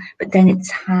pole, but then it's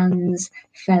hands,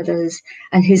 feathers,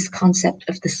 and his concept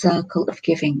of the circle of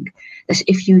giving, that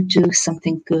if you do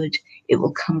something good, it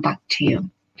will come back to you.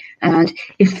 And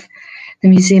if the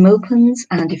museum opens,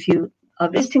 and if you are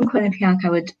visiting Quinnipiac, I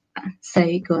would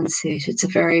say go and see it. It's a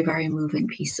very, very moving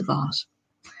piece of art.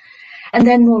 And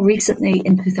then more recently,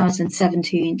 in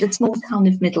 2017, the small town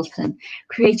of Middleton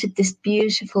created this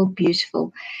beautiful,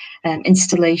 beautiful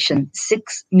installation,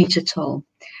 6 meter tall,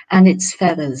 and it's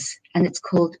feathers, and it's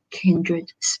called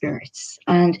Kindred Spirits.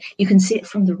 And you can see it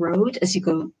from the road as you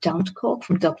go down to Cork,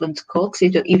 from Dublin to Cork, so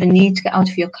you don't even need to get out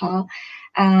of your car.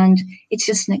 And it's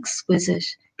just an exquisite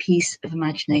piece of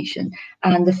imagination.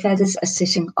 And the feathers are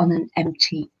sitting on an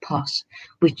empty pot,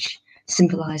 which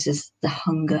symbolizes the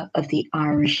hunger of the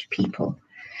Irish people.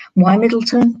 Why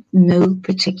Middleton? No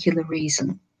particular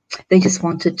reason. They just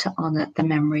wanted to honor the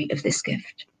memory of this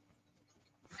gift.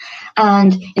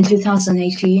 And in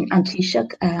 2018,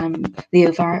 Antishuk,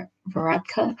 Leo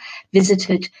Varadkar,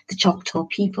 visited the Choctaw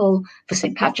people for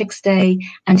St. Patrick's Day,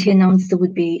 and he announced there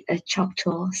would be a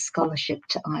Choctaw scholarship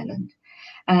to Ireland.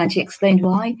 And he explained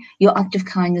why. Your act of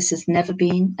kindness has never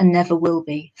been and never will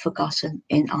be forgotten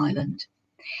in Ireland.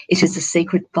 It is a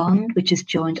sacred bond which has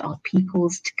joined our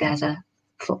peoples together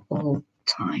for all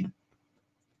time.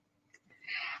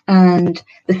 And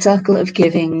the circle of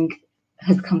giving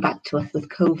has come back to us with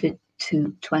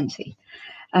COVID-20.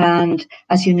 And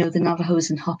as you know, the Navajos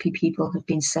and Hopi people have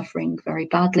been suffering very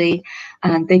badly,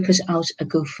 and they put out a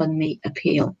GoFundMe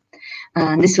appeal.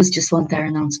 And this was just one of their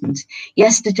announcements.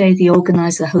 Yesterday, the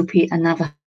organizer, Hopi and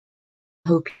Navajo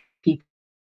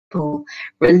People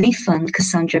Relief Fund,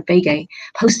 Cassandra Begay,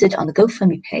 posted on the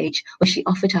GoFundMe page where she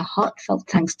offered her heartfelt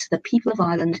thanks to the people of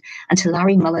Ireland and to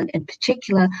Larry Mullen in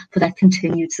particular for their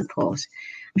continued support.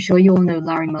 I'm sure you all know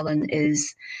Larry Mullen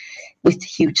is with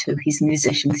U2. He's a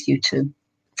musician with U2.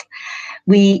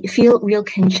 We feel real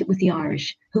kinship with the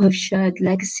Irish, who have shared a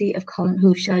legacy of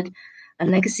colonization,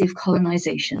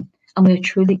 and we are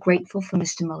truly grateful for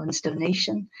Mr. Mullen's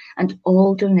donation, and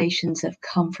all donations have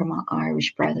come from our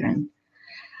Irish brethren.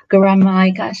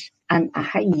 Garamaigat and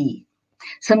Ahayi.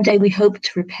 Someday we hope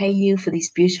to repay you for these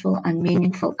beautiful and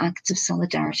meaningful acts of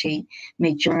solidarity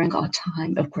made during our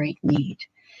time of great need.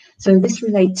 So this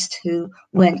relates to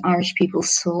when Irish people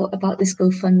saw about this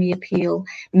GoFundMe appeal.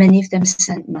 Many of them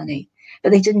sent money,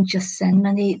 but they didn't just send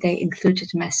money, they included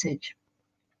a message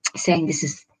saying this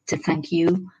is to thank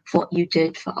you for what you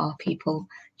did for our people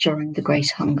during the Great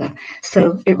Hunger.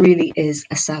 So it really is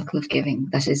a circle of giving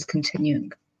that is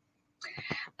continuing.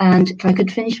 And if I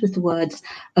could finish with the words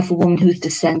of a woman who's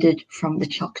descended from the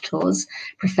Choctaws,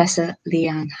 Professor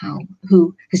Leanne Howe,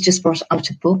 who has just brought out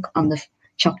a book on the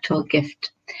Choctaw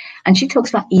gift. And she talks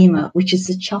about Ema, which is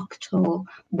the Choctaw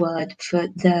word for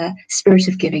the spirit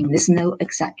of giving. There's no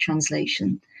exact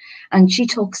translation. And she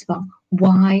talks about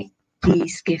why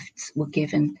these gifts were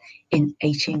given in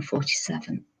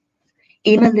 1847.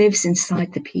 Ema lives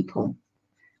inside the people.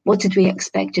 What did we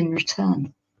expect in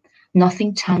return?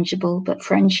 Nothing tangible but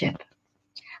friendship.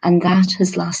 And that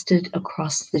has lasted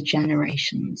across the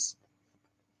generations.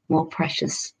 More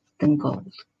precious than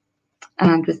gold.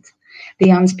 And with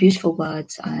Leanne's beautiful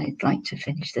words, I'd like to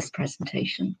finish this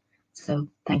presentation. So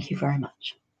thank you very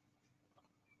much.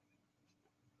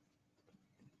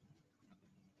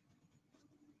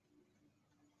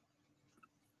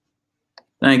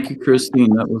 Thank you,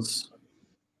 Christine. That was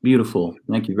beautiful.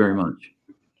 Thank you very much.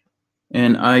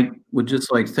 And I would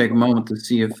just like to take a moment to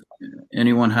see if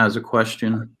anyone has a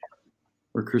question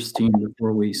for Christine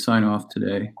before we sign off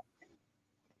today.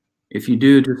 If you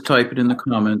do, just type it in the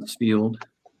comments field.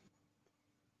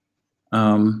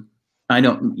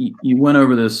 You went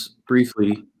over this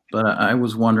briefly, but I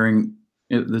was wondering,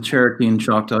 the Cherokee and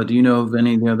Choctaw, do you know of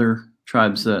any of the other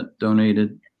tribes that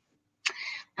donated?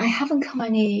 I haven't come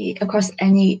across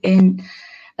any in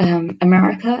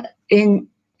America. In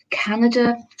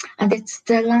Canada, and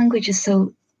their language is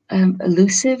so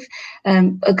elusive.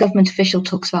 A government official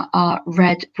talks about our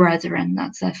red brethren,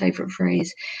 that's their favorite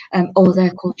phrase, or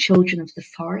they're called children of the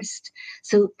forest.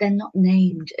 So they're not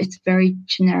named. It's very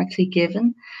generically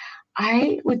given.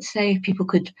 I would say if people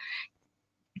could,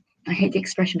 I hate the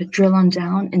expression, but drill on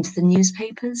down into the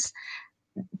newspapers,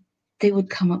 they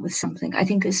would come up with something. I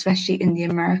think especially in the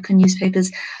American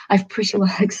newspapers, I've pretty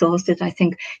well exhausted, I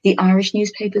think, the Irish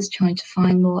newspapers, trying to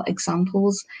find more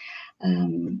examples.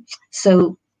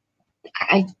 So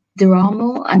there are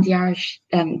more, and the Irish,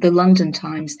 the London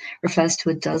Times refers to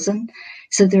a dozen.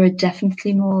 So there are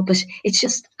definitely more, but it's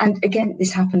just, and again,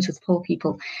 this happens with poor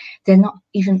people. They're not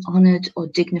even honoured or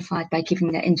dignified by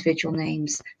giving their individual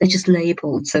names. They're just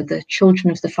labelled. So the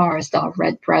children of the forest are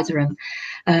red brethren.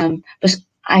 But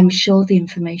I'm sure the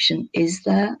information is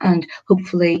there, and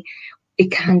hopefully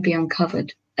it can be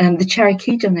uncovered. The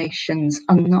Cherokee donations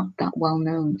are not that well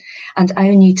known, and I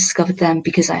only discovered them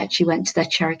because I actually went to their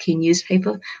Cherokee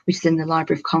newspaper, which is in the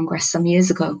Library of Congress some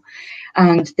years ago,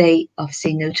 and they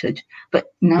obviously noted.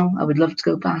 But now I would love to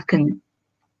go back and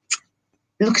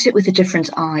look at it with a different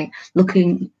eye,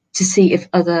 looking to see if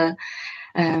other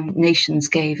nations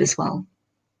gave as well.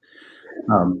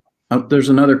 There's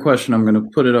another question. I'm going to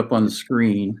put it up on the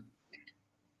screen.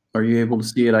 Are you able to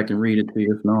see it? I can read it to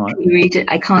you if not. Can you read it?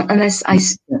 I can't unless I...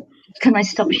 Can I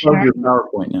stop sharing? Your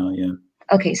PowerPoint now, yeah.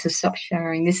 Okay, so stop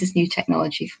sharing. This is new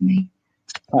technology for me.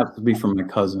 It has to be from my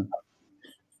cousin.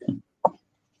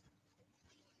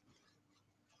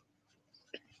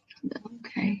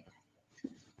 Okay.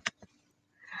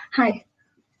 Hi.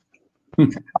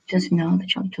 Just now the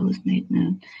Choctaw was made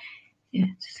known. Yeah,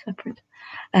 it's separate.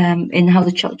 In how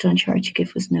the Choctaw and Cherokee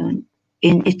gift was known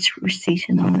in its receipt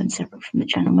in Ireland, separate from the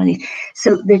general money.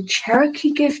 So the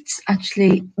Cherokee gifts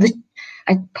actually,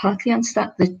 I partly answered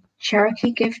that. The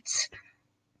Cherokee gifts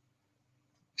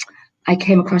I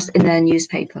came across in their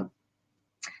newspaper.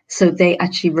 So they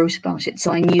actually wrote about it.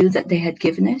 So I knew that they had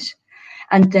given it.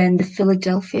 And then the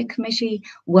Philadelphia Committee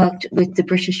worked with the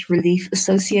British Relief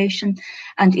Association.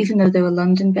 And even though they were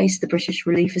London-based, the British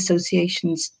Relief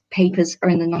Association's papers are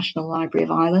in the National Library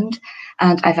of Ireland.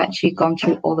 And I've actually gone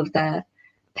through all of their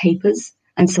papers.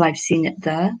 And so I've seen it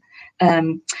there.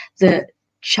 The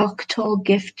Choctaw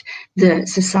gift, the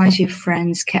Society of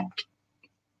Friends kept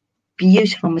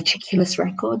beautiful, meticulous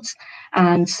records.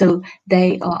 And so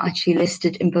they are actually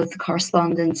listed in both the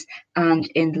correspondence and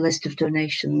in the list of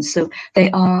donations. So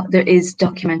there is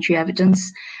documentary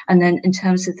evidence. And then in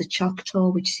terms of the Choctaw,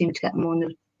 which seemed to get more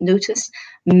notice,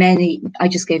 I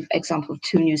just gave example of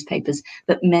 2 newspapers,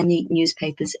 but many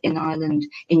newspapers in Ireland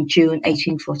in June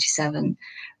 1847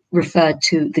 referred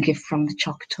to the gift from the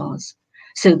Choctaws.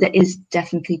 So there is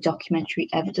definitely documentary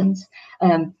evidence.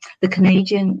 The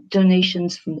Canadian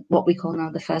donations from what we call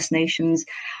now the First Nations,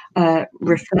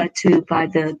 referred to by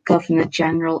the Governor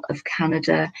General of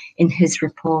Canada in his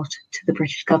report to the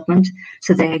British government.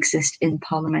 So they exist in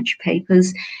parliamentary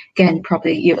papers. Again,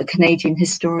 probably a Canadian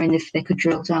historian, if they could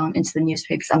drill down into the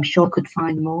newspapers, I'm sure could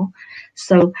find more.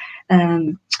 So,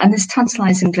 and there's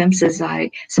tantalizing glimpses.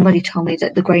 Somebody told me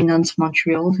that the Grey Nuns from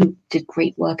Montreal, who did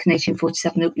great work in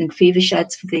 1847 opening fever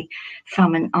sheds for the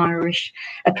famine Irish,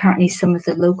 apparently some of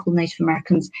the local Native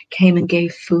Americans came and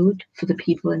gave food for the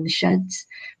people in the sheds.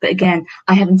 But again,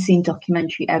 I haven't seen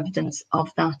documentary evidence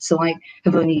of that, so I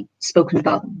have only spoken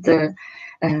about the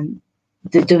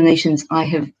donations I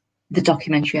have the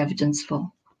documentary evidence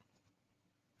for.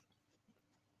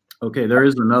 Okay, there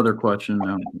is another question.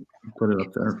 Now put it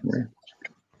up there for you.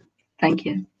 Thank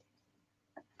you.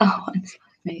 Oh, it's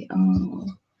me. Oh.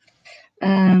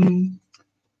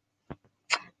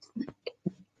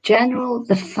 General,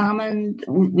 the famine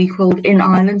we called in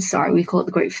Ireland. Sorry, we call it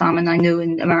the Great Famine. I know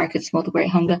in America it's more the Great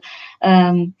Hunger.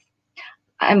 I'm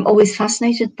always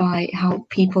fascinated by how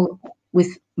people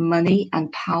with money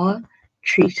and power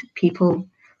treat people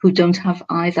who don't have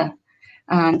either.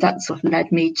 And that sort of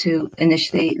led me to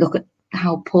initially look at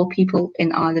how poor people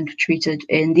in Ireland were treated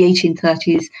in the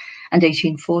 1830s and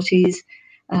 1840s.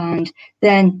 And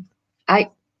then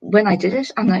when I did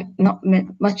it, and like not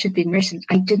much had been written,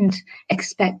 I didn't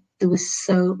expect there was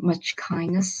so much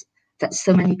kindness that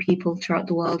so many people throughout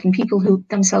the world, and people who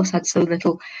themselves had so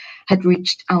little, had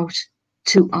reached out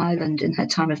to Ireland in her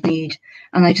time of need.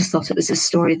 And I just thought it was a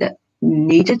story that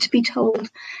needed to be told,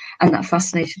 and that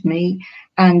fascinated me.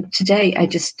 And today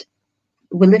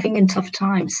we're living in tough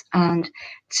times, and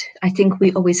I think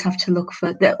we always have to look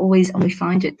for that. Always, and we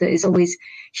find it, there is always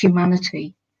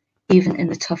humanity even in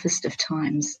the toughest of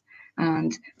times.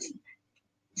 And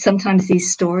sometimes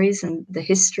these stories and the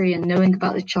history and knowing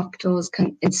about the Choctaws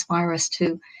can inspire us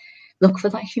to look for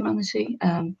that humanity.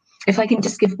 If I can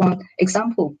just give one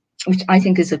example, which I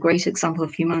think is a great example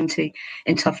of humanity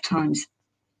in tough times.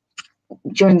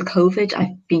 During the COVID,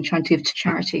 I've been trying to give to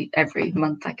charity every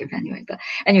month. I give anyway, but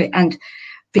anyway, and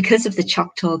because of the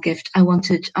Choctaw gift,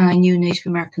 I knew Native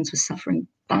Americans were suffering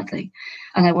badly,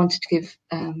 and I wanted to give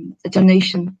a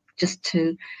donation just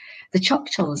to the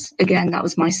Choctaws. Again, that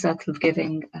was my circle of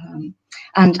giving,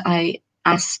 and I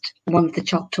asked one of the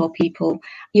Choctaw people,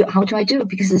 how do I do it?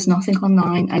 Because there's nothing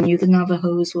online. I knew the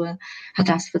Navajos had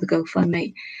asked for the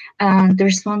GoFundMe. And the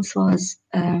response was,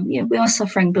 we are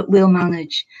suffering, but we'll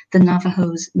manage. The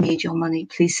Navajos need your money.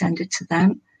 Please send it to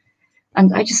them.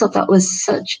 And I just thought that was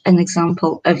such an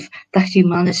example of that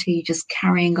humanity just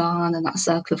carrying on and that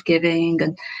circle of giving.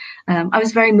 And I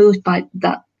was very moved by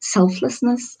that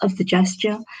selflessness of the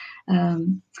gesture.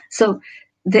 So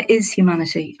there is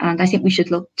humanity, and I think we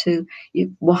should look to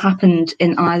what happened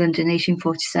in Ireland in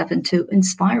 1847 to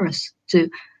inspire us to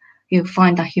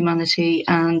find that humanity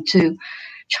and to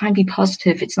try and be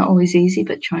positive. It's not always easy,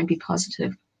 but try and be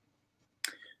positive.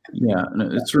 Yeah, and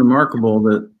it's remarkable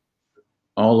that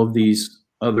all of these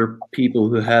other people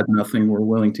who had nothing were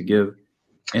willing to give,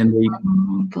 and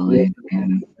they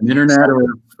an internet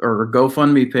or a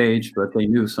GoFundMe page, but they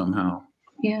knew somehow.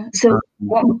 Yeah. So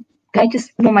one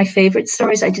of my favorite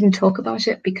stories, I didn't talk about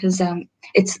it because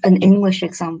it's an English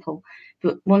example,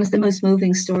 but one of the most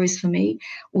moving stories for me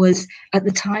was at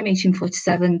the time,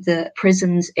 1847, the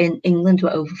prisons in England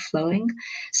were overflowing.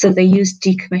 So they used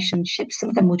decommissioned ships. Some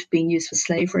of them would have been used for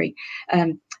slavery,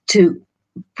 to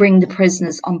bring the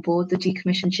prisoners on board the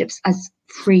decommissioned ships as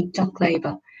free dock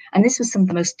labor. And this was some of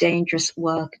the most dangerous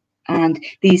work. And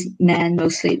these men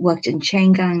mostly worked in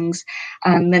chain gangs,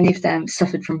 and many of them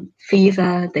suffered from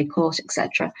fever, they caught,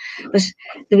 etc. But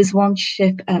there was one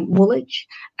ship, Woolwich,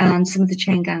 and some of the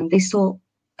chain gang, they saw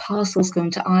parcels going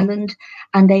to Ireland,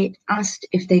 and they asked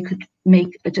if they could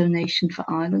make a donation for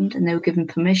Ireland, and they were given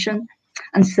permission.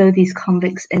 And so these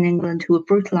convicts in England who were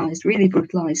brutalized, really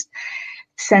brutalized,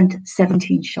 sent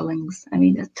 17 shillings. I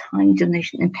mean, a tiny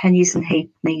donation in pennies and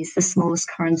halfpennies, the smallest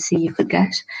currency you could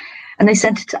get. And they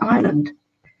sent it to Ireland.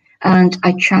 And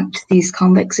I tracked these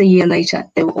convicts. A year later,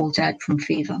 they were all dead from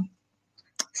fever.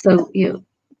 So,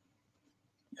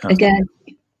 again,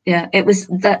 yeah,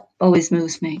 that always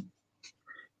moves me.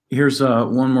 Here's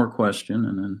one more question,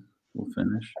 and then we'll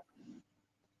finish.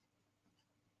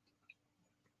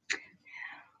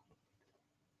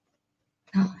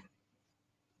 Oh.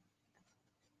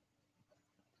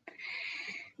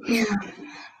 Yeah.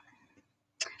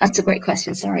 That's a great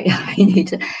question. Sorry, I need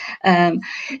to.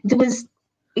 There was,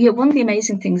 one of the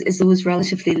amazing things is there was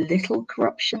relatively little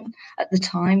corruption at the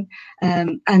time,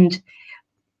 and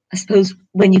I suppose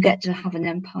when you get to have an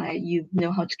empire, you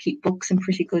know how to keep books in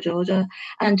pretty good order,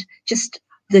 and just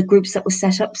the groups that were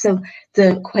set up. So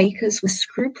the Quakers were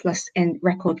scrupulous in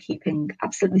record keeping,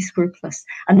 absolutely scrupulous,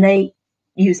 and they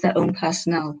used their own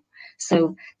personnel.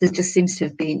 So there just seems to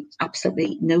have been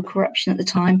absolutely no corruption at the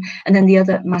time. And then the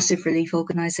other massive relief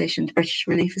organisation, the British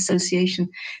Relief Association,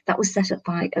 that was set up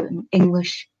by an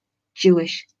English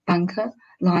Jewish banker,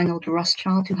 Lionel de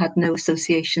Rothschild, who had no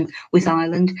association with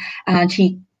Ireland. And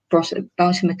he brought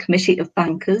about him a committee of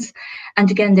bankers. And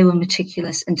again, they were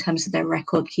meticulous in terms of their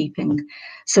record keeping.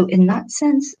 So in that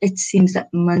sense, it seems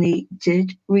that money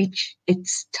did reach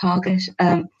its target.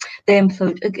 They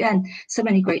employed, again, so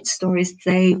many great stories.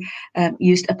 They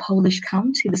used a Polish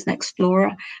count who was an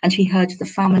explorer, and he heard of the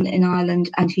famine in Ireland,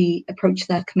 and he approached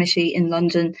their committee in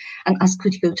London and asked,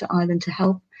 could you go to Ireland to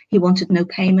help? He wanted no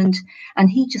payment, and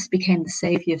he just became the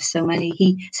saviour of so many.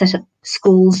 He set up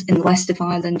schools in the west of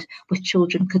Ireland where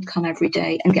children could come every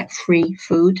day and get free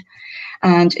food.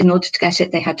 And in order to get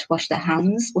it, they had to wash their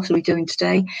hands. What are we doing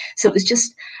today? So it was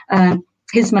just,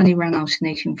 his money ran out in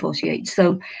 1848.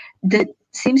 So there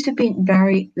seems to have been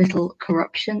very little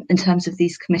corruption in terms of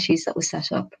these committees that were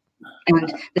set up.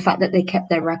 And the fact that they kept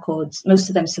their records, most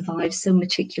of them survived so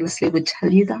meticulously, would tell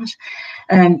you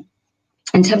that.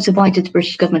 In terms of why did the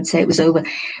British government say it was over,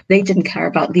 they didn't care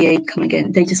about the aid coming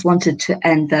in. They just wanted to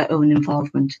end their own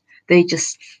involvement. They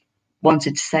just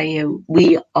wanted to say,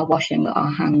 we are washing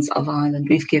our hands of Ireland.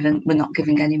 We're not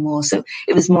giving any more. So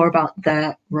it was more about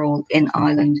their role in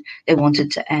Ireland. They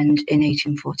wanted to end in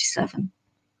 1847.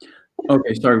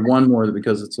 Okay, sorry, one more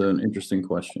because it's an interesting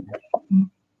question.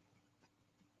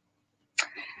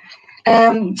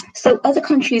 So other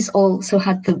countries also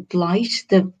had the blight,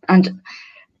 and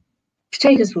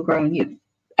potatoes were grown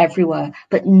everywhere,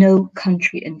 but no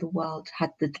country in the world had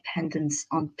the dependence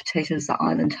on potatoes that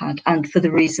Ireland had. And for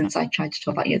the reasons I tried to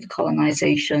talk about, the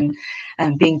colonisation,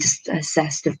 being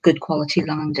assessed of good quality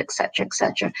land, etc.,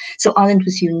 etc. So Ireland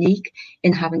was unique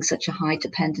in having such a high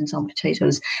dependence on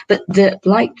potatoes. But the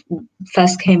blight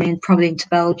first came in probably into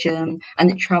Belgium,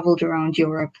 and it travelled around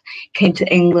Europe, came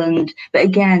to England. But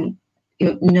again,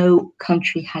 no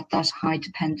country had that high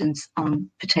dependence on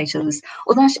potatoes,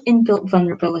 or that inbuilt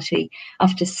vulnerability.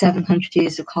 After 700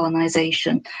 years of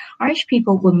colonisation, Irish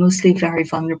people were mostly very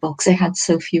vulnerable because they had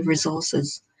so few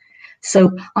resources.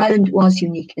 So Ireland was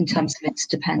unique in terms of its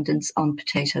dependence on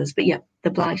potatoes. But yeah,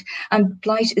 the blight. And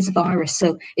blight is a virus,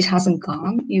 so it hasn't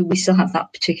gone. We still have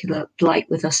that particular blight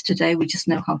with us today. We just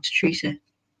know how to treat it.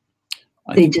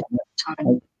 They didn't have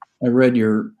time. I read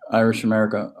your Irish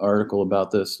America article about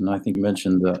this, and I think you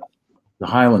mentioned the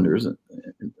Highlanders. The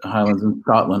Highlands in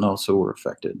Scotland also were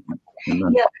affected.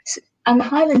 Yeah, and the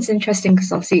Highlands interesting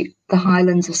because obviously the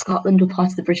Highlands of Scotland were part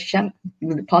of the British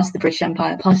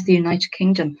Empire, part of the United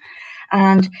Kingdom.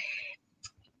 And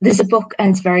there's a book, and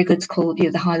it's very good, it's called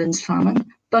The Highlands Famine.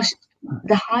 But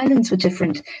the Highlands were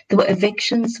different. There were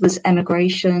evictions, there was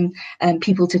emigration,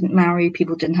 people didn't marry,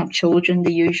 people didn't have children,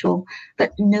 the usual,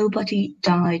 but nobody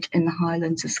died in the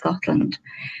Highlands of Scotland.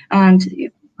 And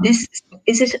is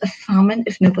it a famine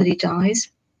if nobody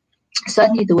dies?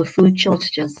 Certainly there were food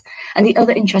shortages. And the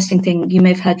other interesting thing, you may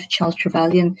have heard of Charles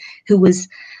Trevelyan, who was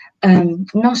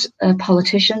not a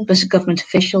politician, but a government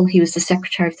official. He was the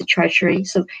Secretary of the Treasury.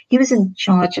 So he was in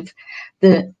charge of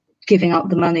the giving out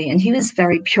the money, and he was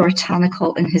very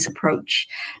puritanical in his approach.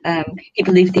 He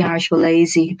believed the Irish were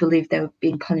lazy. He believed they were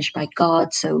being punished by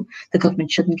God, so the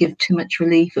government shouldn't give too much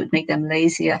relief. It would make them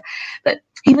lazier. But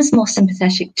he was more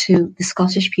sympathetic to the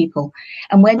Scottish people.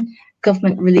 And when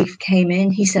government relief came in,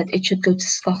 he said it should go to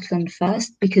Scotland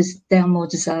first because they are more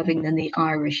deserving than the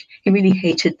Irish. He really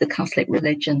hated the Catholic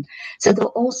religion. So there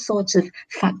were all sorts of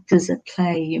factors at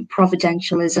play: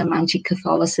 providentialism,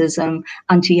 anti-Catholicism,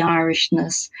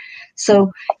 anti-Irishness.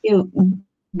 So,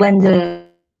 when the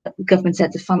government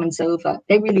said the famine's over,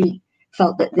 they really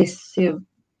felt that this,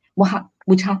 what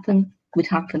would happen would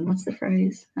happen. What's the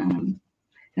phrase?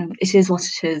 It is what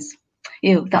it is.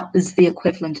 That was the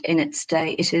equivalent in its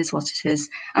day. It is what it is.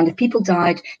 And if people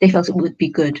died, they felt it would be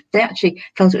good. They actually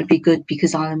felt it would be good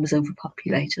because Ireland was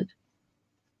overpopulated.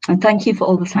 And thank you for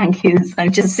all the thank yous.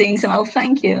 I'm just seeing some,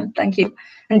 thank you.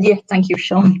 And yeah, thank you,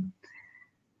 Sean.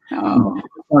 Oh.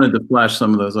 I wanted to flash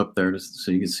some of those up there just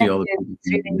so you can see all the people.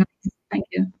 It's really nice. Thank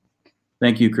you.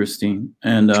 Thank you, Christine.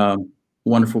 And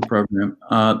wonderful program.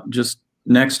 Just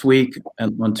next week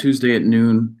on Tuesday at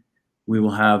noon, we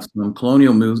will have some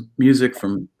colonial music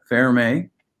from Fairmay,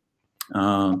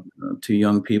 to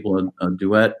young people, a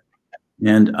duet.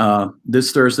 And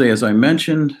this Thursday, as I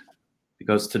mentioned,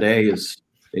 because today is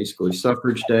basically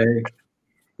suffrage day,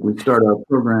 we start our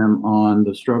program on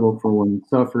the struggle for women's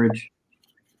suffrage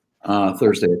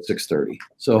Thursday at 6:30.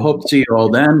 So hope to see you all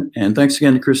then. And thanks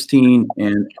again to Christine,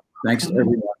 and thanks to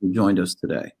everyone who joined us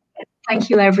today. Thank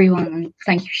you, everyone. And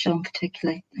thank you, Sean,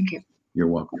 particularly. Thank you. You're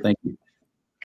welcome. Thank you.